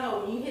 you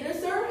know when you hit a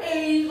certain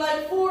age,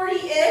 like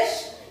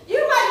 40-ish,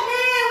 you're like,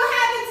 man, what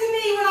happened to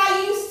me when I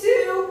used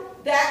to?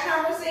 That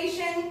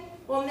conversation,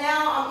 well,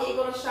 now I'm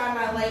able to shine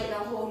my light in a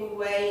whole new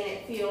way, and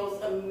it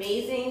feels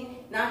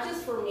amazing, not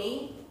just for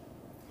me,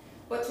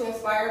 but to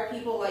inspire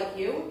people like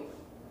you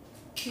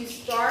to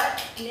start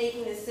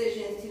making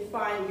decisions to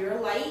find your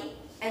light,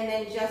 and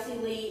then Jessie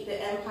Lee, the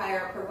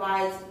empire,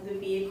 provides the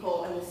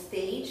vehicle and the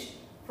stage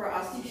for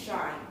us to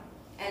shine.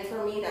 And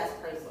for me, that's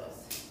priceless.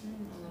 I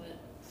love it.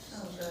 So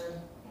good.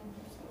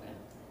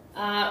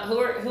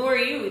 Who are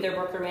you, either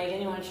Brooke or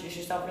Megan? You want to introduce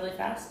yourself really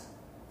fast?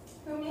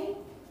 Who, me?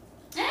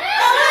 Ah! I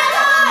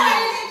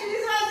didn't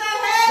introduce myself.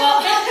 Hey,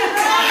 Well,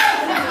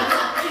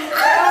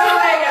 oh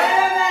my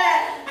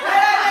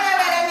God.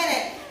 Wait a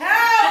minute.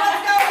 Hey,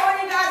 what's going on,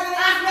 you guys?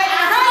 My name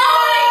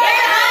is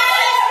Megan.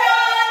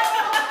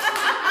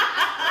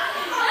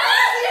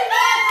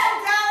 From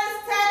Dallas,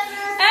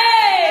 Texas.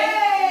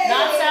 hey!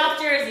 Not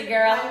South Jersey,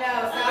 girl. I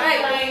know. Oh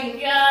my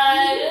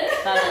god.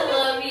 I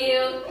love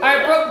you. All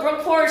right,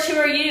 Brooke Porch, who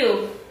are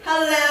you?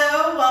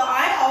 Hello. Well,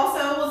 I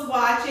also was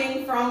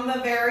watching from the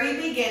very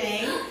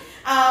beginning.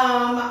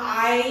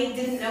 I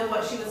didn't know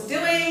what she was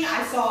doing.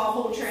 I saw a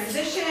whole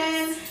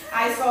transition.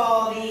 I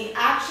saw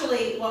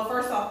well,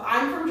 first off,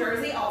 I'm from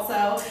Jersey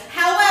also.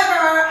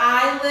 However,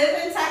 I live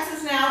in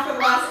Texas now for the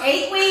last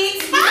 8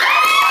 weeks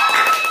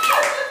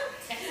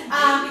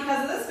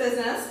because of this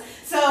business.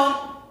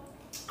 So,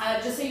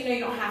 just so you know, you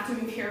don't have to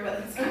move here, but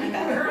it's kind of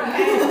better.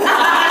 Okay?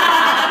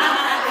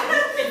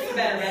 It's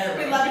better.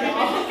 We love you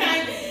all.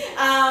 Okay.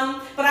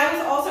 But I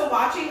was also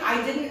watching.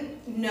 I didn't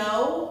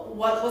know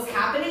what was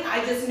happening.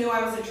 I just knew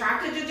I was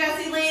attracted to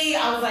Jessie Lee.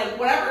 I was like,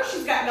 whatever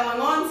she's got going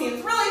on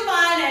seems really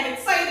fun and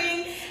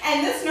exciting.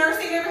 And this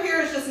nursing over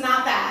here is just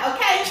not that.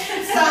 Okay.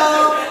 So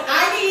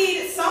I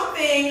need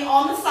something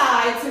on the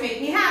side to make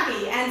me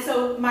happy. And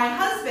so my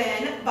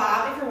husband,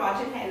 Bob, if you're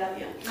watching, hey, I love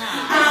you.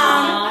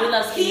 We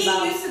love He Skinny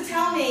Bob. used to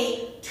tell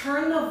me,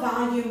 turn the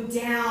volume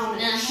down.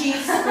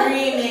 She's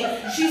screaming.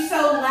 She's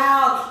so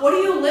loud. What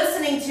are you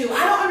listening to?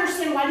 I don't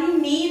understand. Why do you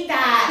need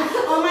that?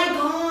 Oh my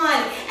God.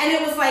 And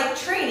it was like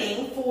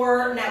training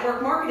for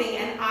network marketing.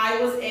 And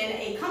I was in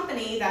a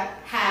company that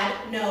had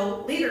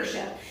no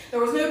leadership. There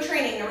was no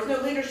training. There was no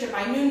leadership.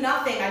 I knew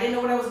nothing. I didn't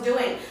know what I was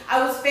doing. I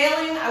was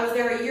failing. I was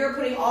there a year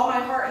putting all my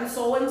heart and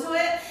soul into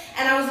it.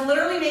 And I was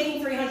literally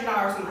making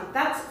 $300 a month.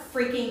 That's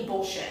freaking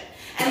bullshit.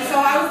 And so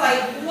I was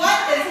like, what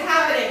is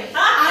happening?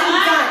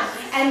 I'm done.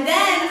 And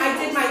then I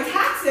did my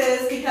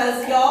taxes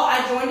because, y'all,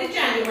 I joined in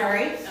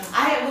January.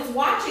 I was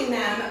watching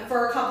them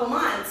for a couple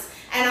months.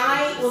 And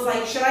I was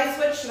like, should I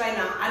switch? Should I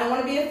not? I don't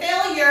want to be a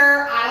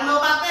failure. I don't know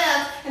about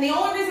this. And the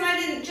only reason I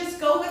didn't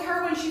just go with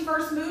her when she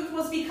first moved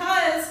was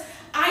because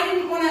I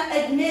didn't want to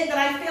admit that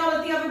I failed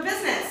at the other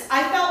business.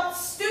 I felt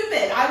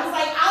stupid. I was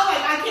like,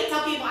 I can't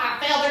tell people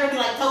I failed. They're going to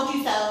be like, told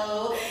you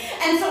so.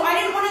 And so I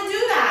didn't want to do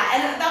that.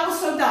 And that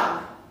was so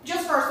dumb.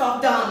 Just first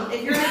off, dumb.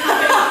 If you're in a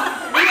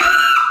company,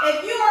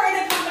 if you are in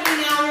a company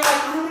now and you're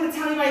like, I don't want to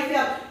tell anybody I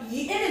failed,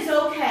 it is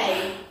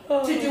okay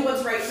to do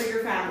what's right for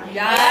your family.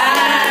 Yes.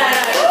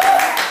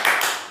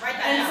 Write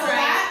that down. So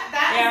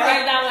that Yeah, is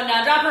write like, that one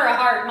down. Drop her a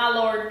heart, my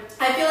lord.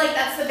 I feel like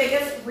that's the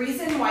biggest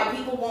reason why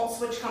people won't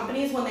switch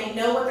companies when they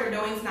know what they're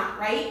doing is not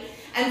right.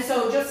 And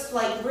so just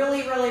like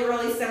really, really,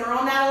 really simmer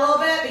on that a little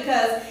bit,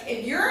 because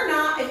if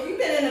you've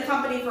been in a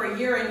company for a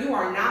year and you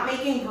are not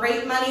making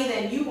great money,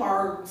 then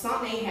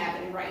something ain't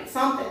happening right.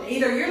 Something.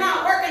 Either you're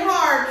not working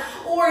hard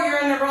or you're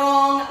in the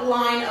wrong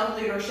line of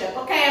leadership.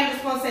 Okay, I'm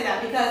just going to say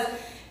that because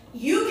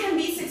you can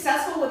be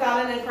successful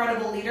without an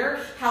incredible leader.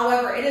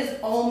 However, it is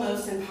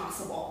almost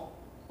impossible.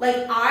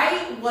 Like,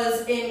 I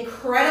was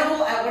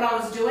incredible at what I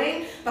was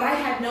doing, but I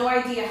had no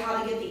idea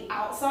how to get the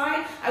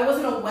outside. I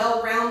wasn't a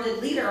well-rounded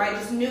leader. I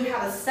just knew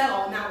how to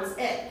sell, and that was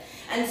it.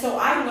 And so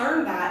I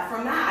learned that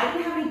from that. I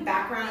didn't have any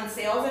background in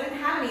sales. I didn't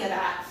have any of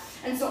that.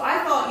 And so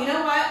I thought, you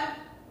know what?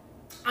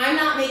 I'm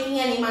not making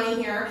any money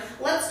here.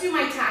 Let's do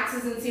my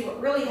taxes and see what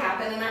really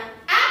happened. And I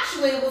actually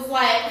actually was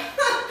like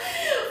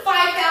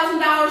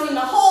 $5,000 in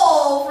the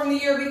hole from the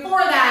year before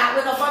that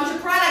with a bunch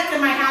of product in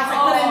my house I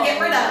couldn't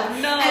get rid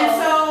of. No. And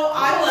so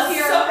I was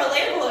here. So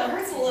relatable. It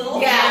hurts a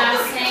little. Yeah.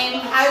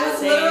 Same. I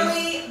was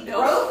literally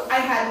broke. I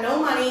had no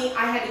money.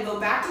 I had to go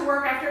back to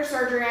work after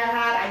surgery I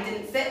had. I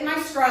didn't fit in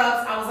my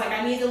scrubs. I was like,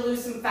 I need to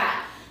lose some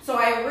fat. So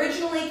I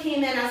originally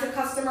came in as a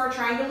customer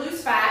trying to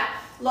lose fat,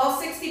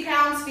 lost 60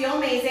 pounds, feel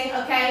amazing,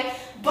 okay?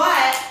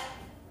 But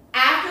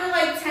after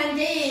like 10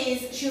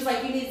 days, she was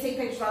like, you need to take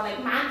pictures. I'm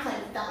like, my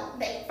clothes don't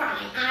fit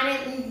fine. I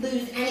didn't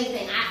lose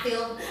anything. I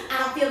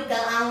don't feel good.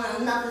 I don't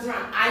know, nothing's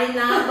wrong. I did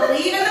not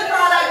believe in the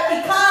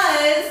product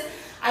because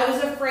I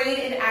was afraid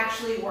it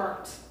actually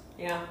worked.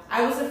 Yeah.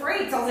 I was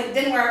afraid, so I was like, it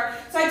didn't work.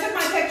 So I took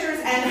my pictures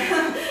and it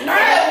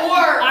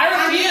worked. I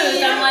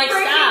refused. I'm like,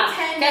 stop.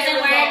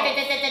 Doesn't work. I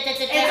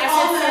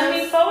said, send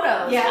me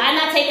photos. Yeah. I'm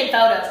not taking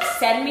photos.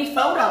 Send me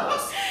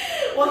photos.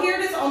 Well, here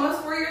it is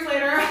almost 4 years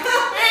later.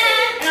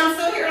 And I'm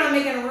still here and I'm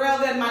making real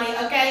good money,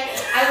 okay?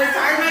 I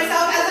retired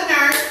myself as a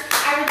nurse.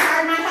 I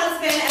retired my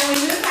husband and we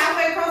moved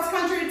halfway across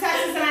country to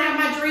Texas and I have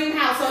my dream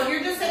house. So if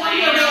you're just sitting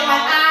here being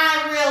like,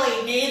 I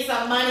really need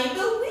some money,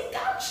 boo, we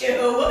got you.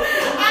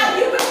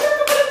 You're putting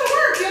in the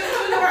work. You have to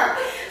put in the work.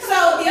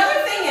 So the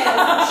other thing is,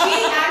 she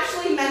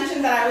actually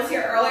mentioned that I was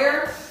here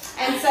earlier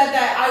and said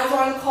that I was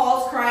on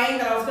calls crying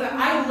that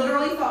I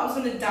literally thought I was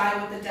gonna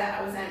die with the debt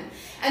I was in.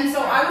 And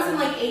so I was in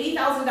like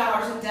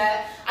 $80,000 in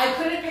debt. I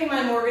couldn't pay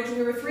my mortgage.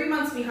 We were 3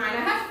 months behind.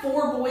 I had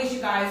 4 boys, you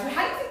guys.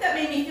 How do you think that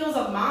made me feel as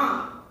a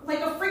mom?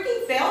 Like a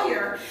freaking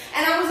failure.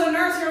 And I was a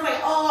nurse who was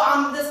like, oh,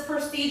 I'm this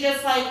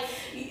prestigious, like,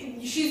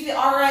 she's the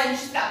RN,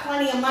 she's got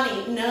plenty of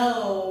money.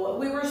 No,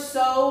 we were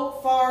so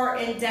far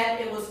in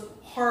debt, it was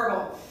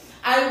horrible.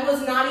 I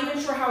was not even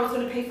sure how I was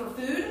going to pay for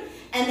food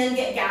and then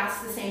get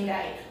gas the same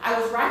day. I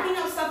was racking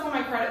up stuff on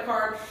my credit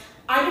card.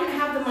 I didn't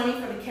have the money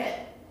for the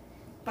kit,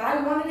 but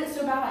I wanted it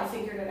so bad I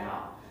figured it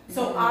out.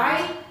 So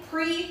I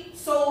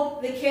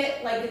pre-sold the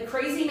kit like a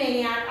crazy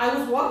maniac. I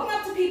was walking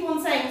up to people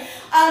and saying,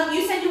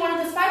 you said you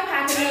wanted this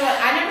 5-pack, and they're like,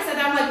 I never said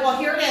that. I'm like, well,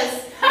 here it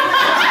is.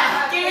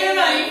 Give me the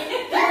money.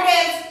 Here it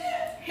is.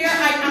 Here,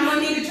 I'm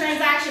gonna need a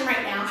transaction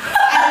right now.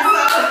 And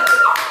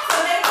so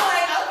they were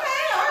like,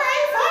 okay, all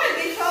right, fine.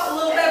 They felt a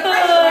little bit of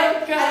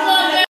pressure.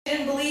 I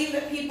didn't believe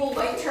that people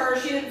liked her.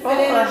 She didn't fit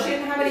in, or she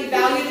didn't have any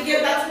value to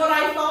give. That's what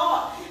I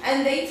thought.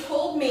 And they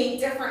told me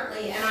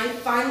differently, and I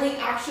finally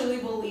actually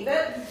believe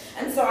it.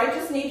 And so I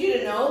just need you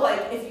to know,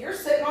 like, if you're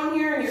sitting on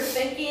here and you're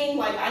thinking,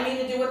 like, I need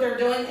to do what they're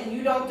doing, and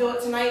you don't do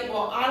it tonight,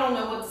 well, I don't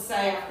know what to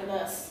say after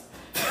this.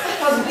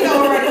 Because we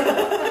already,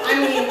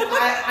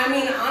 I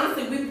mean,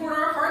 honestly, we poured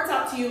our hearts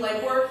out to you.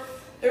 Like,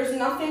 there's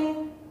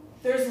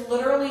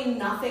literally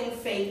nothing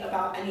fake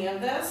about any of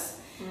this.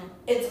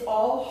 It's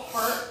all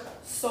heart,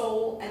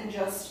 soul, and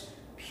just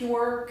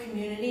pure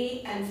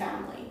community and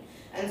family.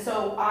 And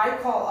so I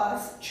call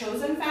us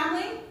chosen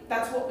family.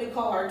 That's what we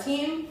call our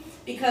team,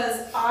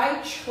 because I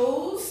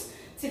chose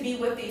to be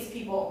with these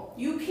people.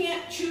 You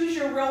can't choose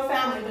your real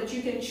family, but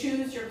you can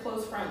choose your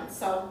close friends.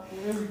 So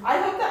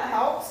I hope that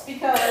helps,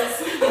 because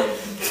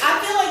I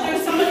feel like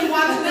there's somebody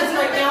watching this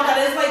right now that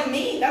is like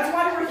me. That's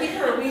why we're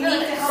here. We need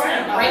to help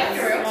everybody.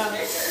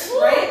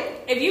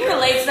 Right? If you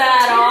relate to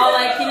that at all,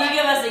 like, can you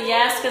give us a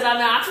yes? Because I've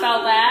not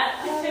felt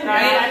that,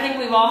 right? I think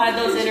we've all had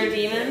those inner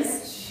demons.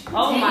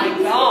 Oh my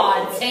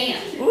God!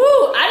 Damn. Ooh,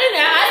 I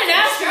didn't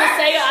ask you to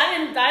say. I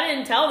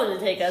didn't tell them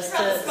to take us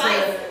to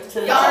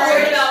the Y'all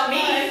worried about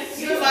me.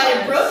 You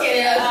invited Brooke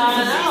in. She's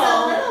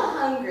a little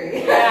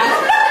hungry.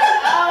 Yeah.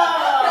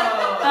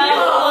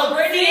 Well,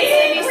 Brittany and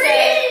Cindy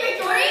say.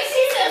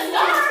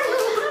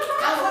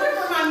 I was looking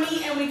for my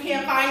meat and we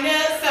can't find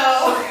it, so.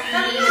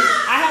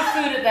 I have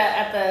food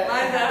at the. I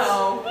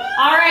know.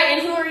 All right,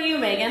 and who are you,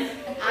 Megan?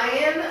 I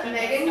am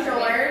Megan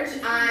George.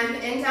 I'm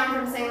in town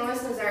from St.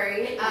 Louis,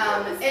 Missouri.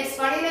 It's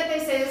funny that they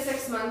say the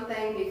 6-month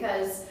thing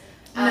because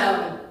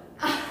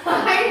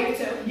Me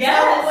too.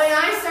 So when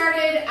I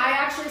started, I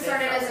actually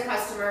started as a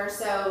customer.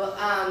 So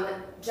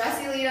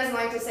Jessie Lee doesn't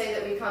like to say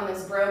that we come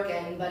as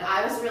broken, but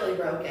I was really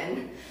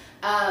broken.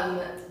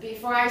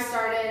 Before I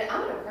started,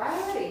 I'm gonna cry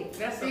already.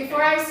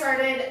 Before I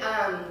started,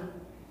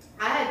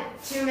 I had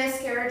 2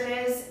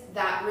 miscarriages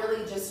that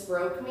really just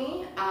broke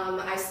me.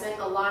 I spent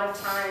a lot of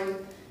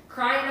time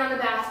crying on the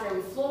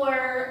bathroom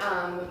floor.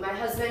 My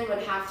husband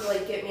would have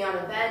to get me out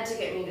of bed to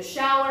get me to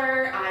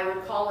shower. I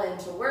would call in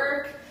to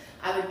work.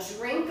 I would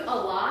drink a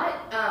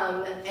lot,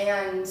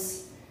 and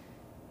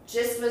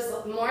just was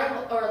more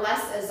or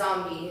less a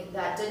zombie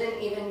that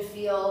didn't even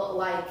feel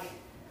like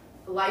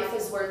life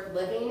is worth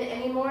living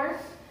anymore.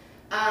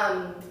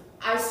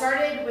 I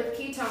started with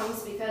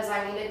ketones because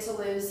I needed to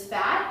lose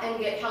fat and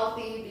get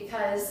healthy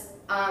because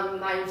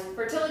my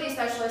fertility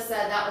specialist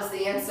said that was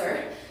the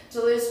answer, to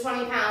lose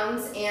 20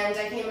 pounds, and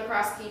I came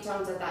across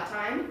ketones at that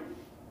time.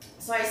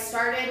 So I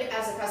started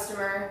as a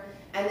customer,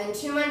 and then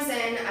 2 months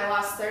in, I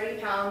lost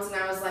 30 pounds, and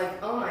I was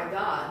like, oh my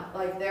God,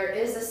 like there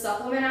is a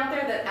supplement out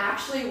there that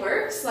actually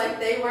works. Like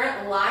they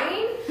weren't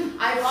lying.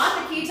 I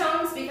bought the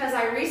ketones because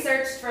I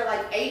researched for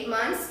like 8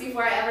 months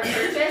before I ever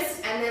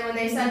purchased, and then when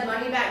they said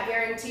money back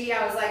guarantee,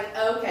 I was like,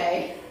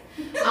 okay,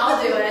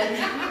 I'll do it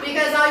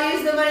because I'll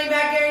use the money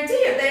back guarantee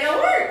if they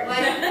don't work.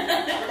 Like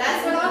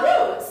that's what I'll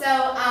do. So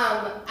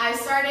I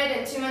started,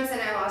 and 2 months in,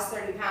 I lost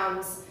 30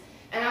 pounds.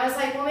 And I was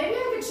like, well, maybe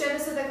I could share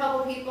this with a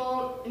couple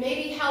people,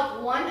 maybe help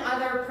one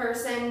other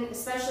person,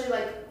 especially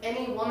like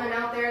any woman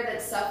out there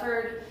that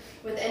suffered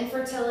with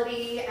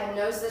infertility and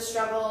knows the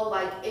struggle.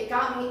 Like, it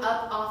got me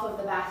up off of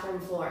the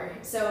bathroom floor.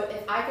 So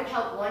if I could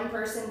help one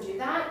person do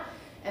that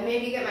and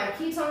maybe get my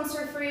ketones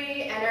for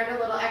free and earn a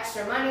little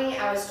extra money.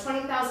 I was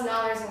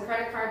 $20,000 in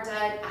credit card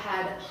debt. I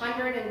had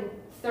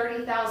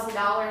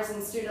 $130,000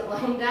 in student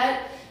loan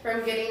debt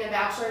from getting a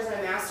bachelor's and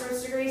a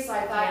master's degree. So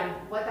I thought,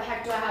 what the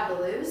heck do I have to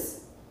lose?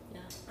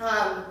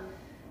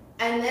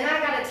 And then I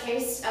got a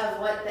taste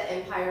of what the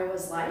empire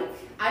was like.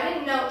 I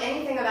didn't know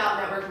anything about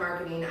network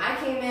marketing. I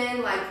came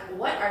in like,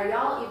 what are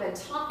y'all even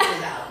talking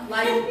about?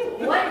 Like,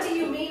 what do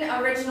you mean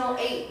original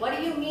 8? What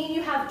do you mean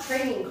you have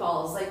training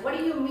calls? Like, what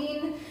do you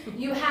mean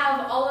you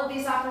have all of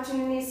these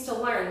opportunities to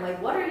learn?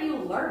 Like, what are you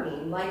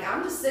learning? Like,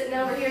 I'm just sitting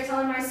over here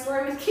telling my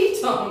story with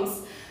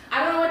ketones.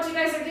 I don't know what you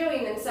guys are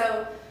doing. And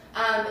so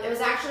it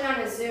was actually on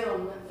a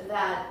Zoom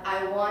that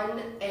I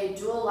won a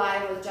dual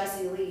live with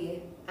Jessie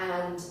Lee.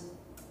 And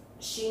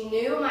she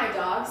knew my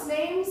dog's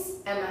names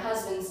and my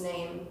husband's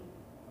name.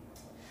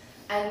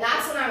 And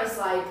that's when I was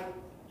like,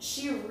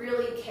 she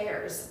really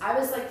cares. I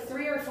was like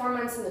 3 or 4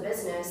 months in the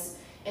business,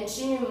 and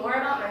she knew more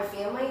about my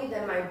family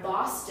than my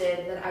boss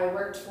did that I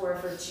worked for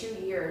 2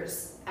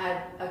 years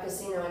at a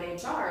casino in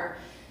HR.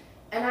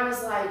 And I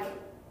was like,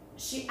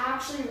 she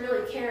actually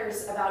really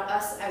cares about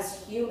us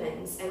as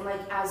humans and like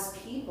as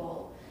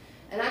people.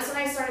 And that's when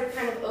I started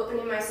kind of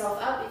opening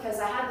myself up, because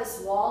I had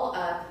this wall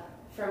up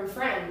from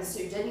friends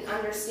who didn't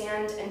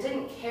understand and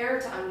didn't care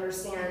to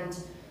understand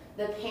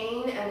the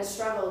pain and the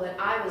struggle that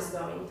I was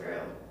going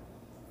through.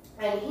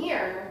 And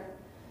here,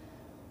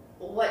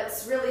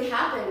 what's really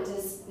happened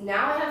is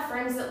now I have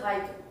friends that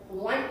like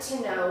want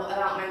to know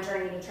about my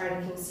journey to try to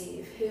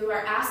conceive, who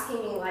are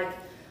asking me like,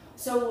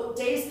 so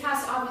days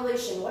past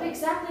ovulation, what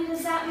exactly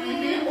does that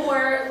mean?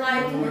 Or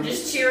like, we're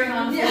just cheering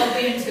on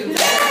fallopian tubes.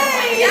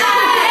 Yay!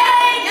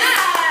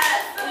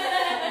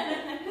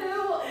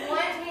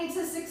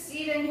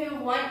 And who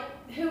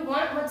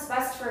want what's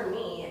best for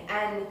me,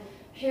 and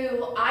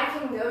who I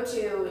can go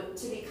to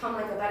become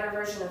like a better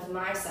version of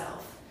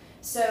myself.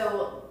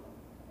 So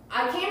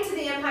I came to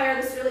the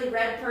empire, this really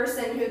red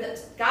person who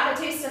got a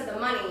taste of the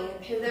money,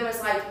 who then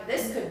was like,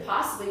 this could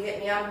possibly get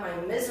me out of my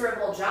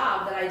miserable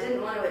job that I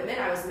didn't want to admit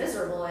I was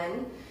miserable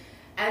in,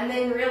 and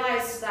then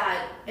realized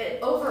that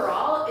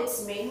overall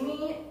it's made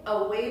me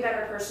a way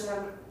better version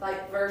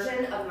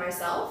of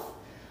myself.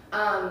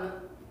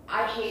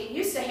 I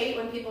used to hate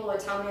when people would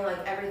tell me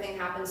like everything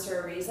happens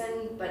for a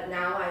reason, but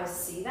now I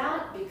see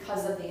that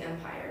because of the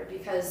empire.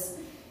 Because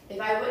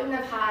if I wouldn't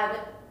have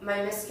had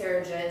my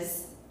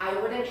miscarriages, I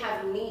wouldn't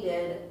have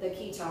needed the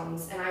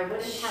ketones, and I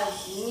wouldn't have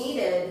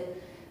needed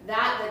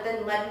that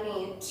then led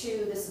me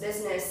to this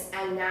business,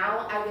 and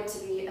now I get to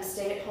be a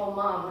stay-at-home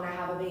mom when I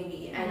have a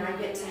baby, and I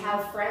get to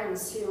have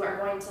friends who are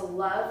going to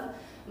love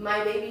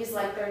my babies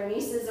like their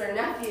nieces or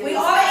nephews. We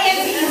are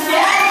aunties.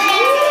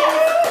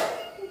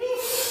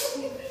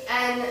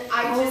 And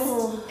I just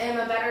am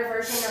a better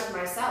version of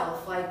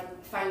myself, like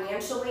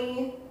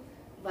financially,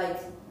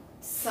 like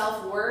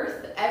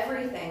self-worth,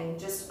 everything,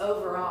 just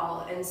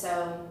overall. And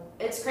so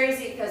it's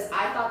crazy because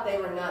I thought they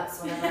were nuts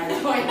whenever I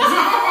joined.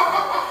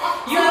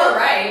 You were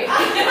right.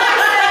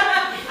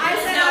 I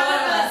said,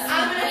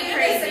 I'm going to do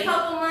this a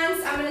couple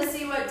months, I'm going to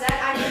see what debt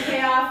I can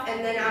pay off,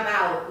 and then I'm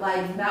out.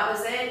 Like, that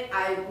was it.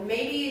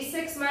 Maybe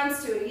 6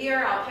 months to a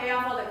year, I'll pay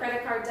off all the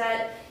credit card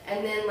debt,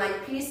 and then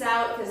like peace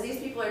out, because these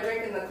people are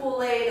drinking the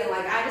Kool-Aid, and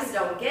like I just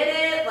don't get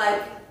it.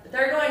 Like,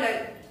 they're going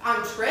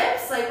on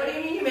trips. Like, what do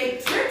you mean you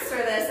make trips for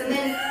this? And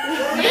then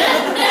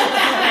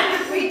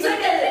we took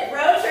a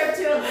road trip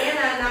to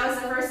Atlanta, and that was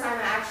the first time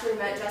I actually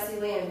met Jessie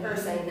Lee in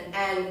person.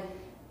 And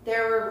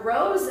there were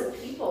rows of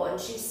people, and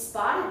she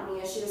spotted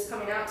me as she was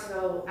coming out to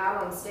go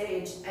out on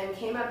stage, and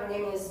came up and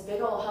gave me this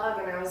big old hug,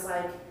 and I was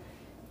like,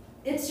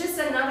 it's just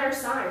another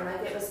sign.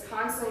 Like, it was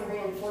constantly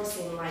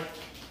reinforcing like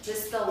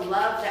just the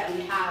love that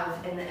we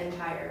have in the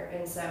empire.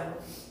 And so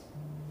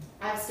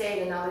I've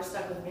stayed, and now they're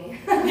stuck with me.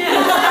 Turns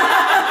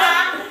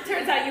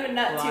out you a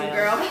nut too,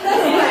 girl.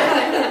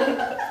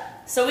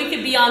 So we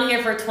could be on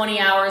here for 20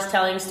 hours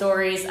telling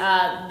stories.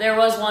 There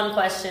was one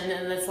question,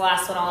 and this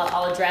last one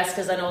I'll address,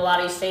 because I know a lot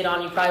of you stayed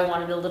on. You probably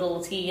wanted a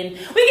little tea, and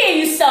we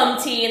gave you some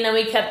tea, and then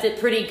we kept it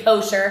pretty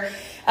kosher.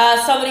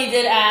 Somebody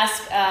did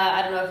ask,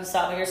 I don't know if you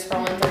saw me here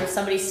scrolling through,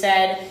 somebody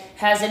said,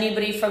 has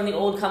anybody from the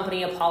old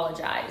company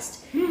apologized?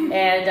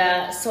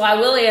 And so I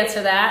will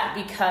answer that,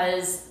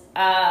 because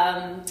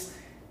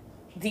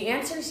the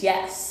answer is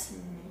yes.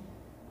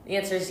 The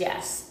answer is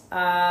yes.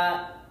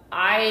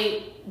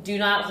 I do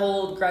not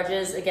hold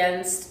grudges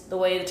against the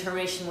way the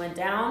termination went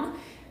down.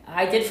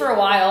 I did for a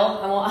while.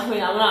 I'm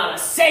not a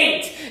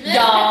saint,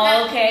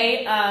 doll,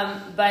 okay?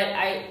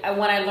 But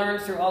when I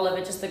learned through all of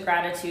it, just the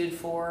gratitude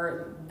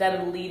for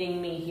them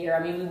leading me here.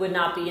 I mean, we would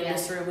not be in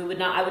this room. I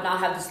would not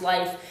have this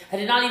life. I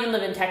did not even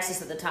live in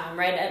Texas at the time,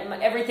 right?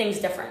 Everything's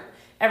different.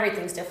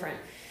 Everything's different.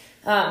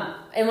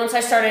 And once I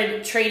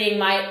started trading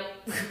my,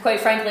 quite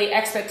frankly,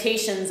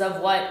 expectations of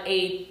what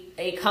a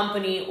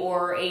company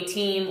or a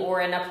team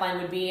or an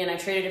upline would be, and I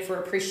traded it for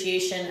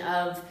appreciation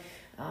of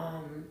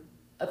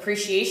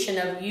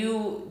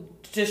you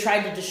just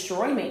tried to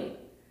destroy me.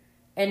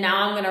 And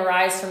now I'm going to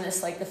rise from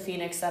this like the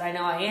phoenix that I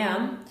know I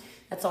am.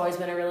 That's always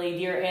been a really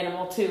dear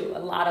animal to a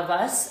lot of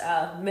us,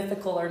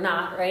 mythical or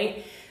not,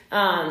 right?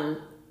 I've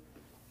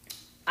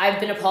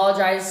been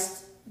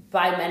apologized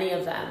by many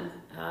of them.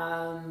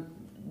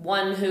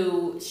 One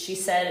who she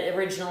said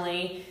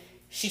originally,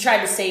 she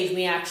tried to save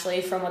me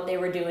actually from what they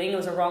were doing. It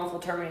was a wrongful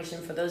termination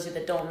for those of you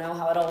that don't know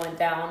how it all went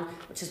down,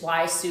 which is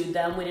why I sued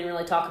them. We didn't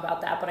really talk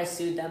about that, but I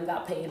sued them,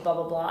 got paid, blah,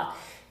 blah, blah.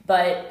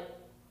 But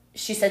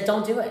she said,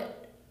 don't do it.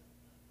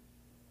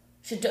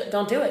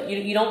 Don't do it.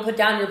 You don't put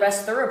down your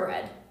best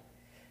thoroughbred.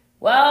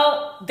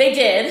 Well, they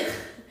did.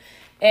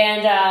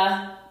 And,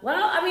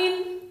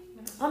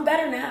 I'm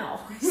better now.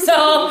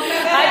 So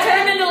I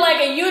turned into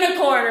like a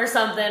unicorn or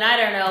something. I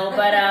don't know.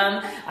 But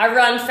I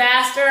run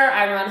faster.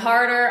 I run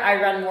harder. I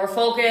run more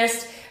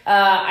focused.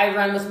 I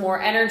run with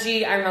more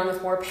energy. I run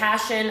with more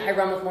passion. I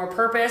run with more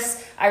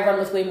purpose. I run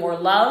with way more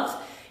love.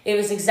 It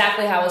was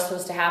exactly how it was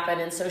supposed to happen.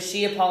 And so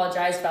she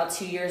apologized about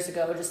 2 years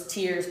ago, just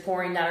tears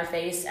pouring down her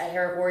face at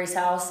Eric Worre's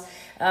house.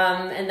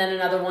 And then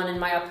another one in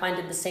my upline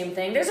did the same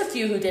thing. There's a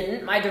few who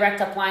didn't. My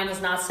direct upline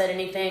has not said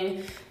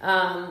anything.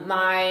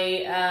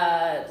 Somebody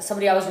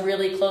I was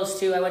really close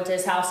to, I went to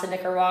his house in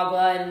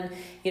Nicaragua and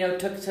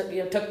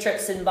took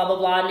trips and blah blah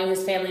blah. Knew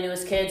his family, knew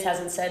his kids.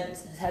 Hasn't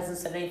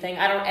said anything.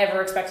 I don't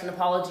ever expect an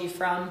apology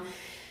from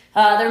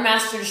their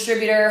master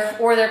distributor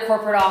or their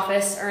corporate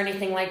office or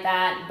anything like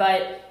that.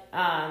 But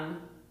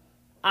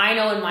I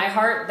know in my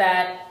heart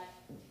that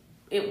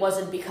it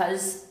wasn't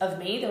because of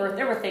me.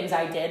 There were things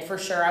I did for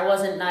sure. I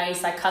wasn't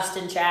nice. I cussed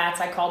in chats.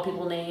 I called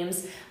people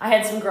names. I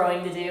had some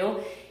growing to do.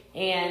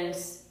 And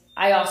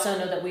I also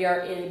know that we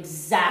are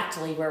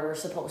exactly where we're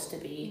supposed to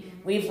be.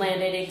 We've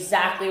landed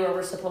exactly where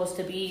we're supposed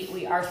to be.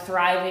 We are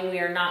thriving. We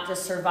are not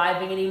just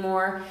surviving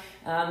anymore.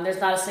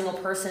 There's not a single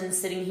person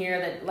sitting here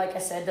that, like I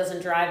said,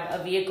 doesn't drive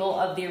a vehicle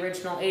of the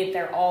original 8.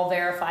 They're all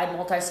verified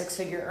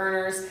multi-six-figure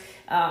earners.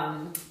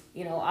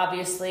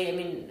 Obviously, I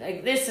mean,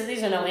 like these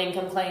are no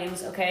income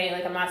claims, okay?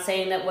 Like, I'm not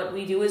saying that what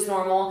we do is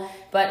normal,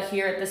 but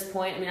here at this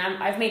point, I mean,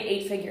 I've made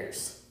 8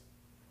 figures.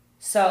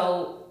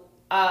 So,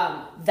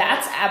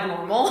 that's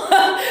abnormal.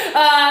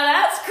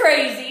 That's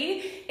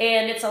crazy.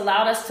 And it's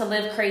allowed us to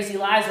live crazy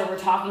lives where we're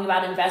talking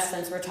about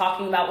investments. We're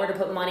talking about where to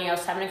put money. I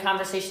was having a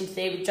conversation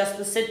today just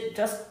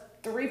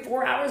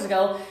 3-4 hours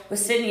ago with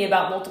Sydney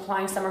about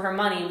multiplying some of her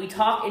money. We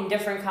talk in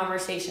different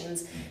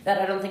conversations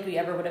that I don't think we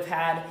ever would have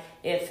had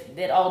if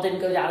it all didn't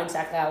go down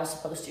exactly how it was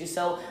supposed to.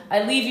 So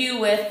I leave you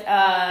with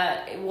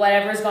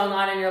whatever's going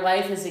on in your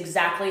life is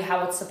exactly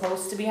how it's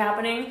supposed to be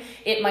happening.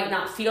 It might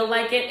not feel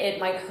like it. It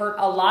might hurt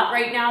a lot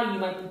right now. You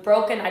might be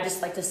broken. I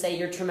just like to say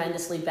you're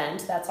tremendously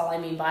bent. That's all I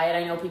mean by it.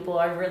 I know people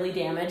are really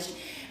damaged,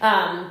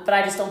 but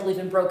I just don't believe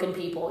in broken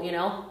people,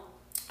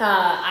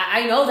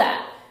 I know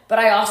that. But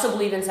I also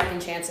believe in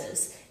second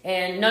chances.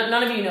 And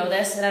none of you know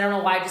this, and I don't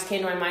know why it just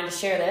came to my mind to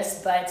share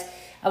this, but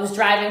I was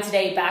driving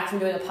today back from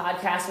doing a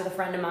podcast with a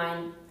friend of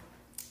mine,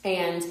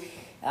 and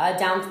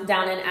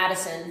down in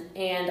Addison,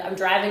 and I'm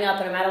driving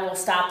up and I'm at a little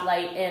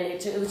stoplight, and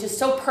it was just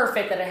so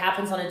perfect that it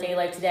happens on a day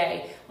like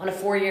today, on a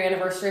 4-year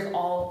anniversary of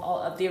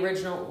all of the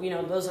original,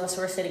 those of us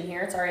who are sitting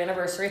here. It's our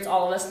anniversary. It's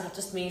all of us, not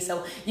just me,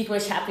 so you can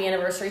wish happy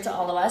anniversary to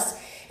all of us.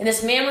 And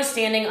this man was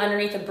standing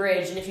underneath a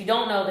bridge, and if you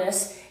don't know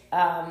this,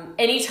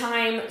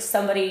 anytime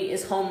somebody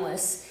is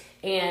homeless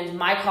and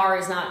my car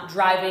is not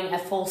driving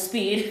at full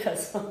speed,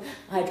 because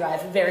I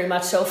drive very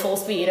much so full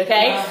speed,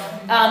 okay?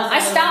 I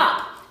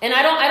stop. And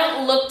I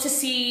don't look to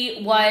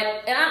see what,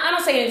 and I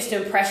don't say this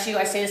to impress you.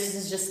 I say this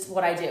is just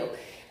what I do.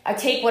 I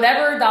take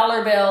whatever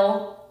dollar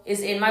bill is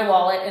in my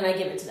wallet and I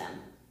give it to them.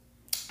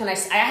 And I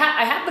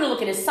happen to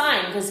look at his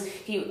sign because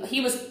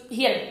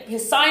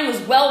his sign was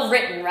well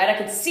written, right? I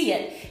could see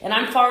it, and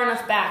I'm far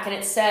enough back, and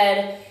it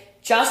said,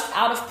 "Just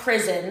out of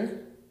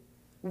prison,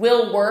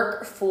 will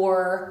work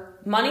for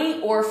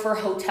money or for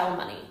hotel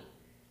money."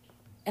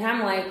 And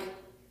I'm like,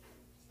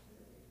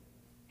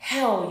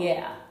 hell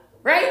yeah,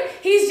 right?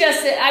 He's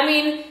just,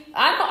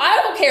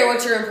 I don't care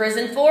what you're in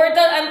prison for.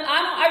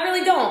 I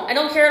really don't. I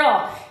don't care at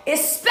all.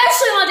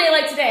 Especially on a day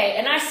like today.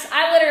 And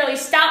I literally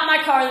stopped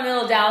my car in the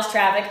middle of Dallas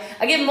traffic.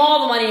 I gave him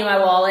all the money in my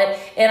wallet.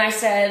 And I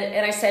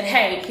said,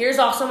 hey, here's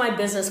also my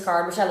business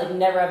card, which I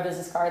never have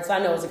business cards, so I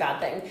know it's a God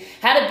thing.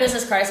 Had a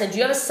business card. I said, do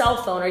you have a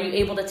cell phone? Are you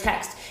able to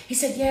text? He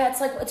said, yeah,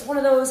 it's one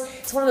of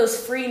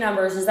those free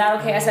numbers. Is that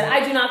okay? I said,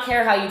 I do not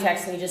care how you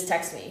text me. Just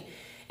text me.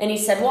 And he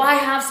said, well, I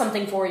have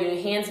something for you.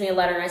 He hands me a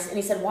letter, and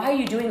he said, why are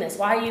you doing this?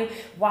 Why,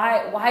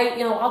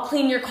 I'll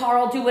clean your car,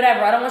 I'll do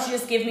whatever. I don't want you to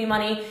just give me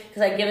money,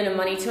 because I'd given him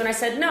money too. And I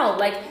said, no,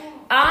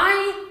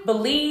 I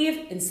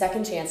believe in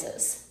second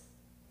chances.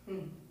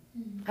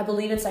 I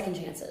believe in second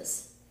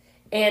chances.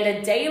 And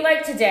a day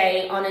like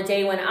today, on a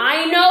day when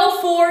I know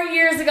 4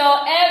 years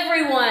ago,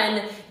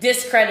 everyone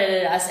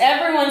discredited us.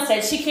 Everyone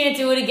said, she can't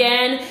do it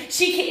again.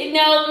 She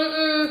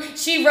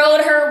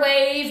rode her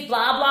wave,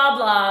 blah, blah,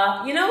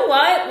 blah. You know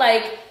what?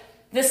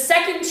 The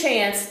second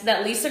chance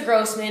that Lisa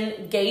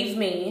Grossman gave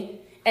me,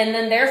 and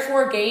then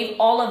therefore gave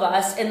all of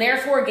us, and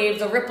therefore gave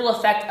the ripple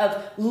effect of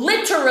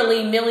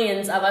literally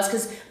millions of us,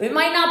 because it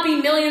might not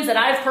be millions that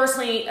I've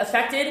personally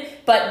affected,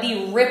 but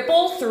the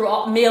ripple through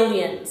all,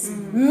 millions,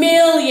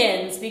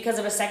 because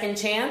of a second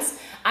chance.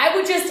 I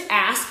would just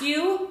ask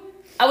you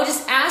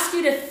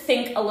to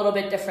think a little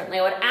bit differently.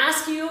 I would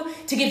ask you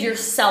to give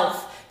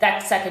yourself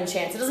that second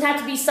chance. It doesn't have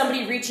to be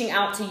somebody reaching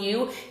out to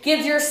you.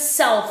 Give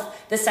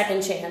yourself the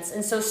second chance.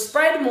 And so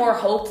spread more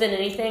hope than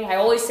anything. I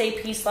always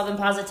say peace, love, and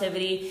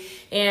positivity.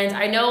 And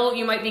I know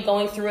you might be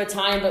going through a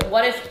time, but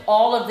what if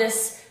all of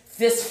this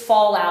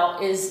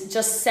fallout is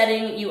just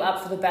setting you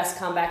up for the best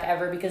comeback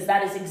ever? Because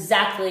that is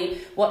exactly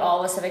what all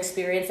of us have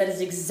experienced. That is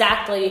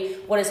exactly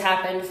what has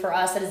happened for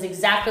us. That is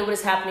exactly what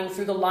is happening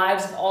through the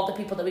lives of all the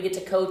people that we get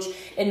to coach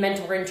and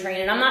mentor and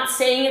train. And I'm not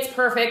saying it's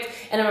perfect,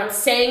 and I'm not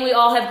saying we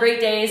all have great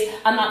days.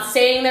 I'm not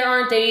saying there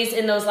aren't days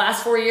in those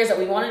last 4 years that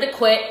we wanted to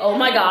quit. Oh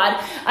my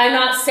God. I'm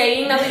not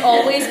saying that we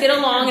always get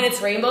along and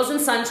it's rainbows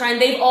and sunshine.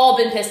 They've all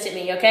been pissed at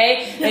me,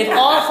 okay? They've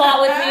all fought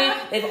with me.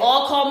 They've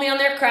all called me on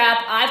their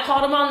crap. I've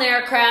called them on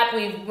their crap.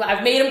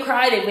 I've made them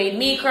cry. They've made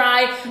me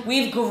cry.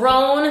 We've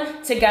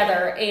grown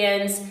together,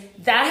 and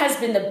that has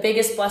been the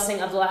biggest blessing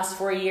of the last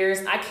 4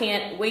 years. I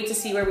can't wait to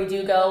see where we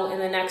do go in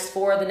the next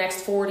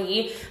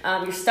 40.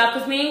 You're stuck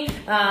with me. You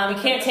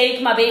can't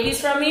take my babies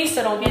from me,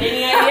 so don't get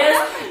any ideas.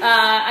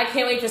 I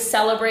can't wait to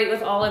celebrate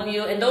with all of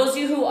you. And those of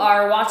you who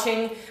are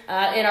watching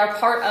and are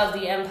part of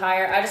the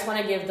Empire, I just want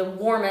to give the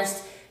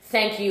warmest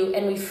thank you,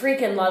 and we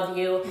freaking love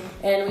you.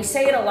 And we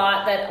say it a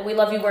lot that we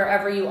love you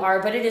wherever you are,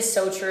 but it is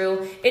so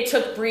true. It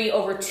took Bree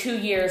over 2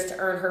 years to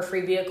earn her free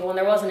vehicle, and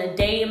there wasn't a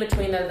day in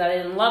between there that I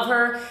didn't love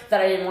her,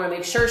 that I didn't want to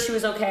make sure she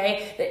was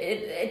okay.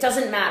 It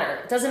doesn't matter.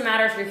 It doesn't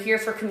matter if you're here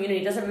for community.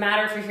 It doesn't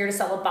matter if you're here to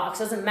sell a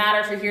box. It doesn't matter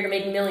if you're here to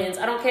make millions.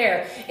 I don't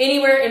care.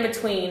 Anywhere in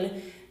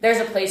between, there's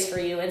a place for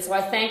you. And so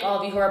I thank all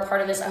of you who are a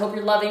part of this. I hope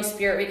you're loving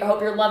Spirit Week. I hope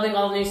you're loving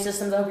all the new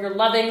systems. I hope you're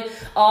loving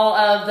all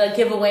of the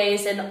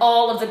giveaways and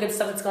all of the good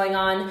stuff that's going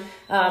on.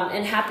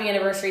 And happy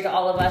anniversary to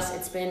all of us.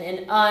 It's been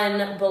an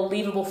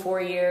unbelievable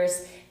 4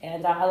 years.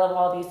 And I love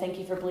all of you. Thank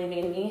you for believing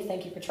in me.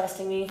 Thank you for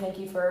trusting me. Thank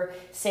you for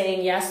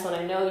saying yes when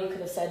I know you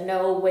could have said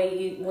no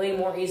way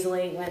more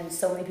easily when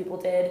so many people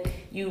did.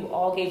 You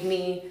all gave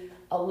me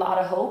a lot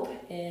of hope,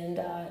 and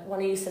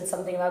one of you said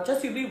something about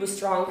just you, Bree was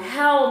strong.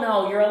 Hell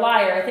no, you're a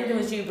liar. I think it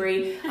was you,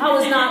 Bree. I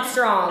was not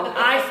strong.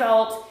 I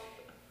felt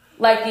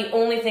like the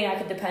only thing I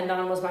could depend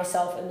on was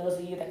myself and those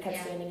of you that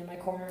kept standing in my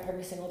corner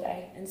every single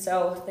day. And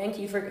so thank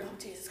you for, oh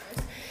Jesus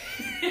Christ.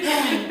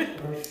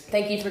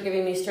 Thank you for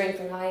giving me strength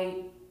when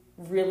I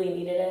really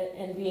needed it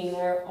and being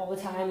there all the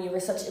time. You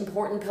were such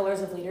important pillars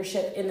of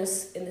leadership in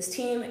this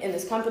team, in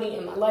this company,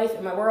 in my life,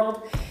 in my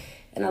world.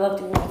 And I love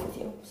doing life with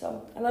you.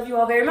 So I love you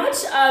all very much.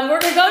 We're going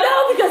to go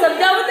now because I'm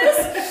done with this.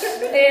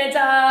 And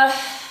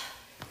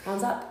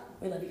rounds up.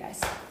 We love you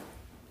guys.